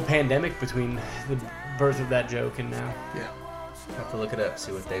 There's a whole pandemic between the birth of that joke and now. Yeah. Have to look it up,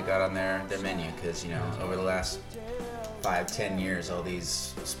 see what they've got on their menu, because over the last 5-10 years, all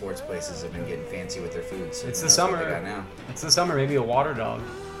these sports places have been getting fancy with their food. So It's who the knows what summer. They got now. It's the summer. Maybe a water dog,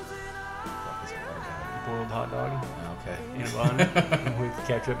 What is it? boiled hot dog Okay. in a bun with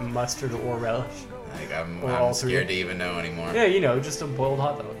ketchup, mustard, or relish. Like I'm Or all scared three. to even know anymore. Yeah, just a boiled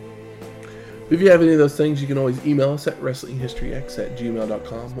hot dog. If you have any of those things, you can always email us at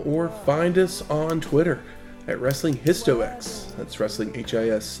WrestlingHistoryX@gmail.com or find us on Twitter at WrestlingHistoX. That's Wrestling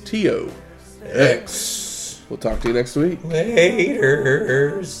HISTOX. We'll talk to you next week.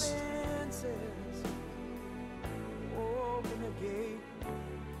 Laters. Open a gate.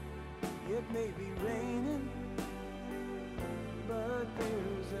 It may be raining, but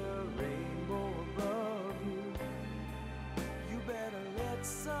there's a rainbow above you. You better let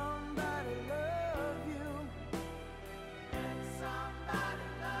somebody love you. Let somebody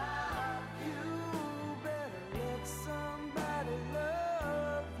love you. Better let somebody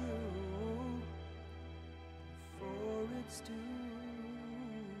love you before it's too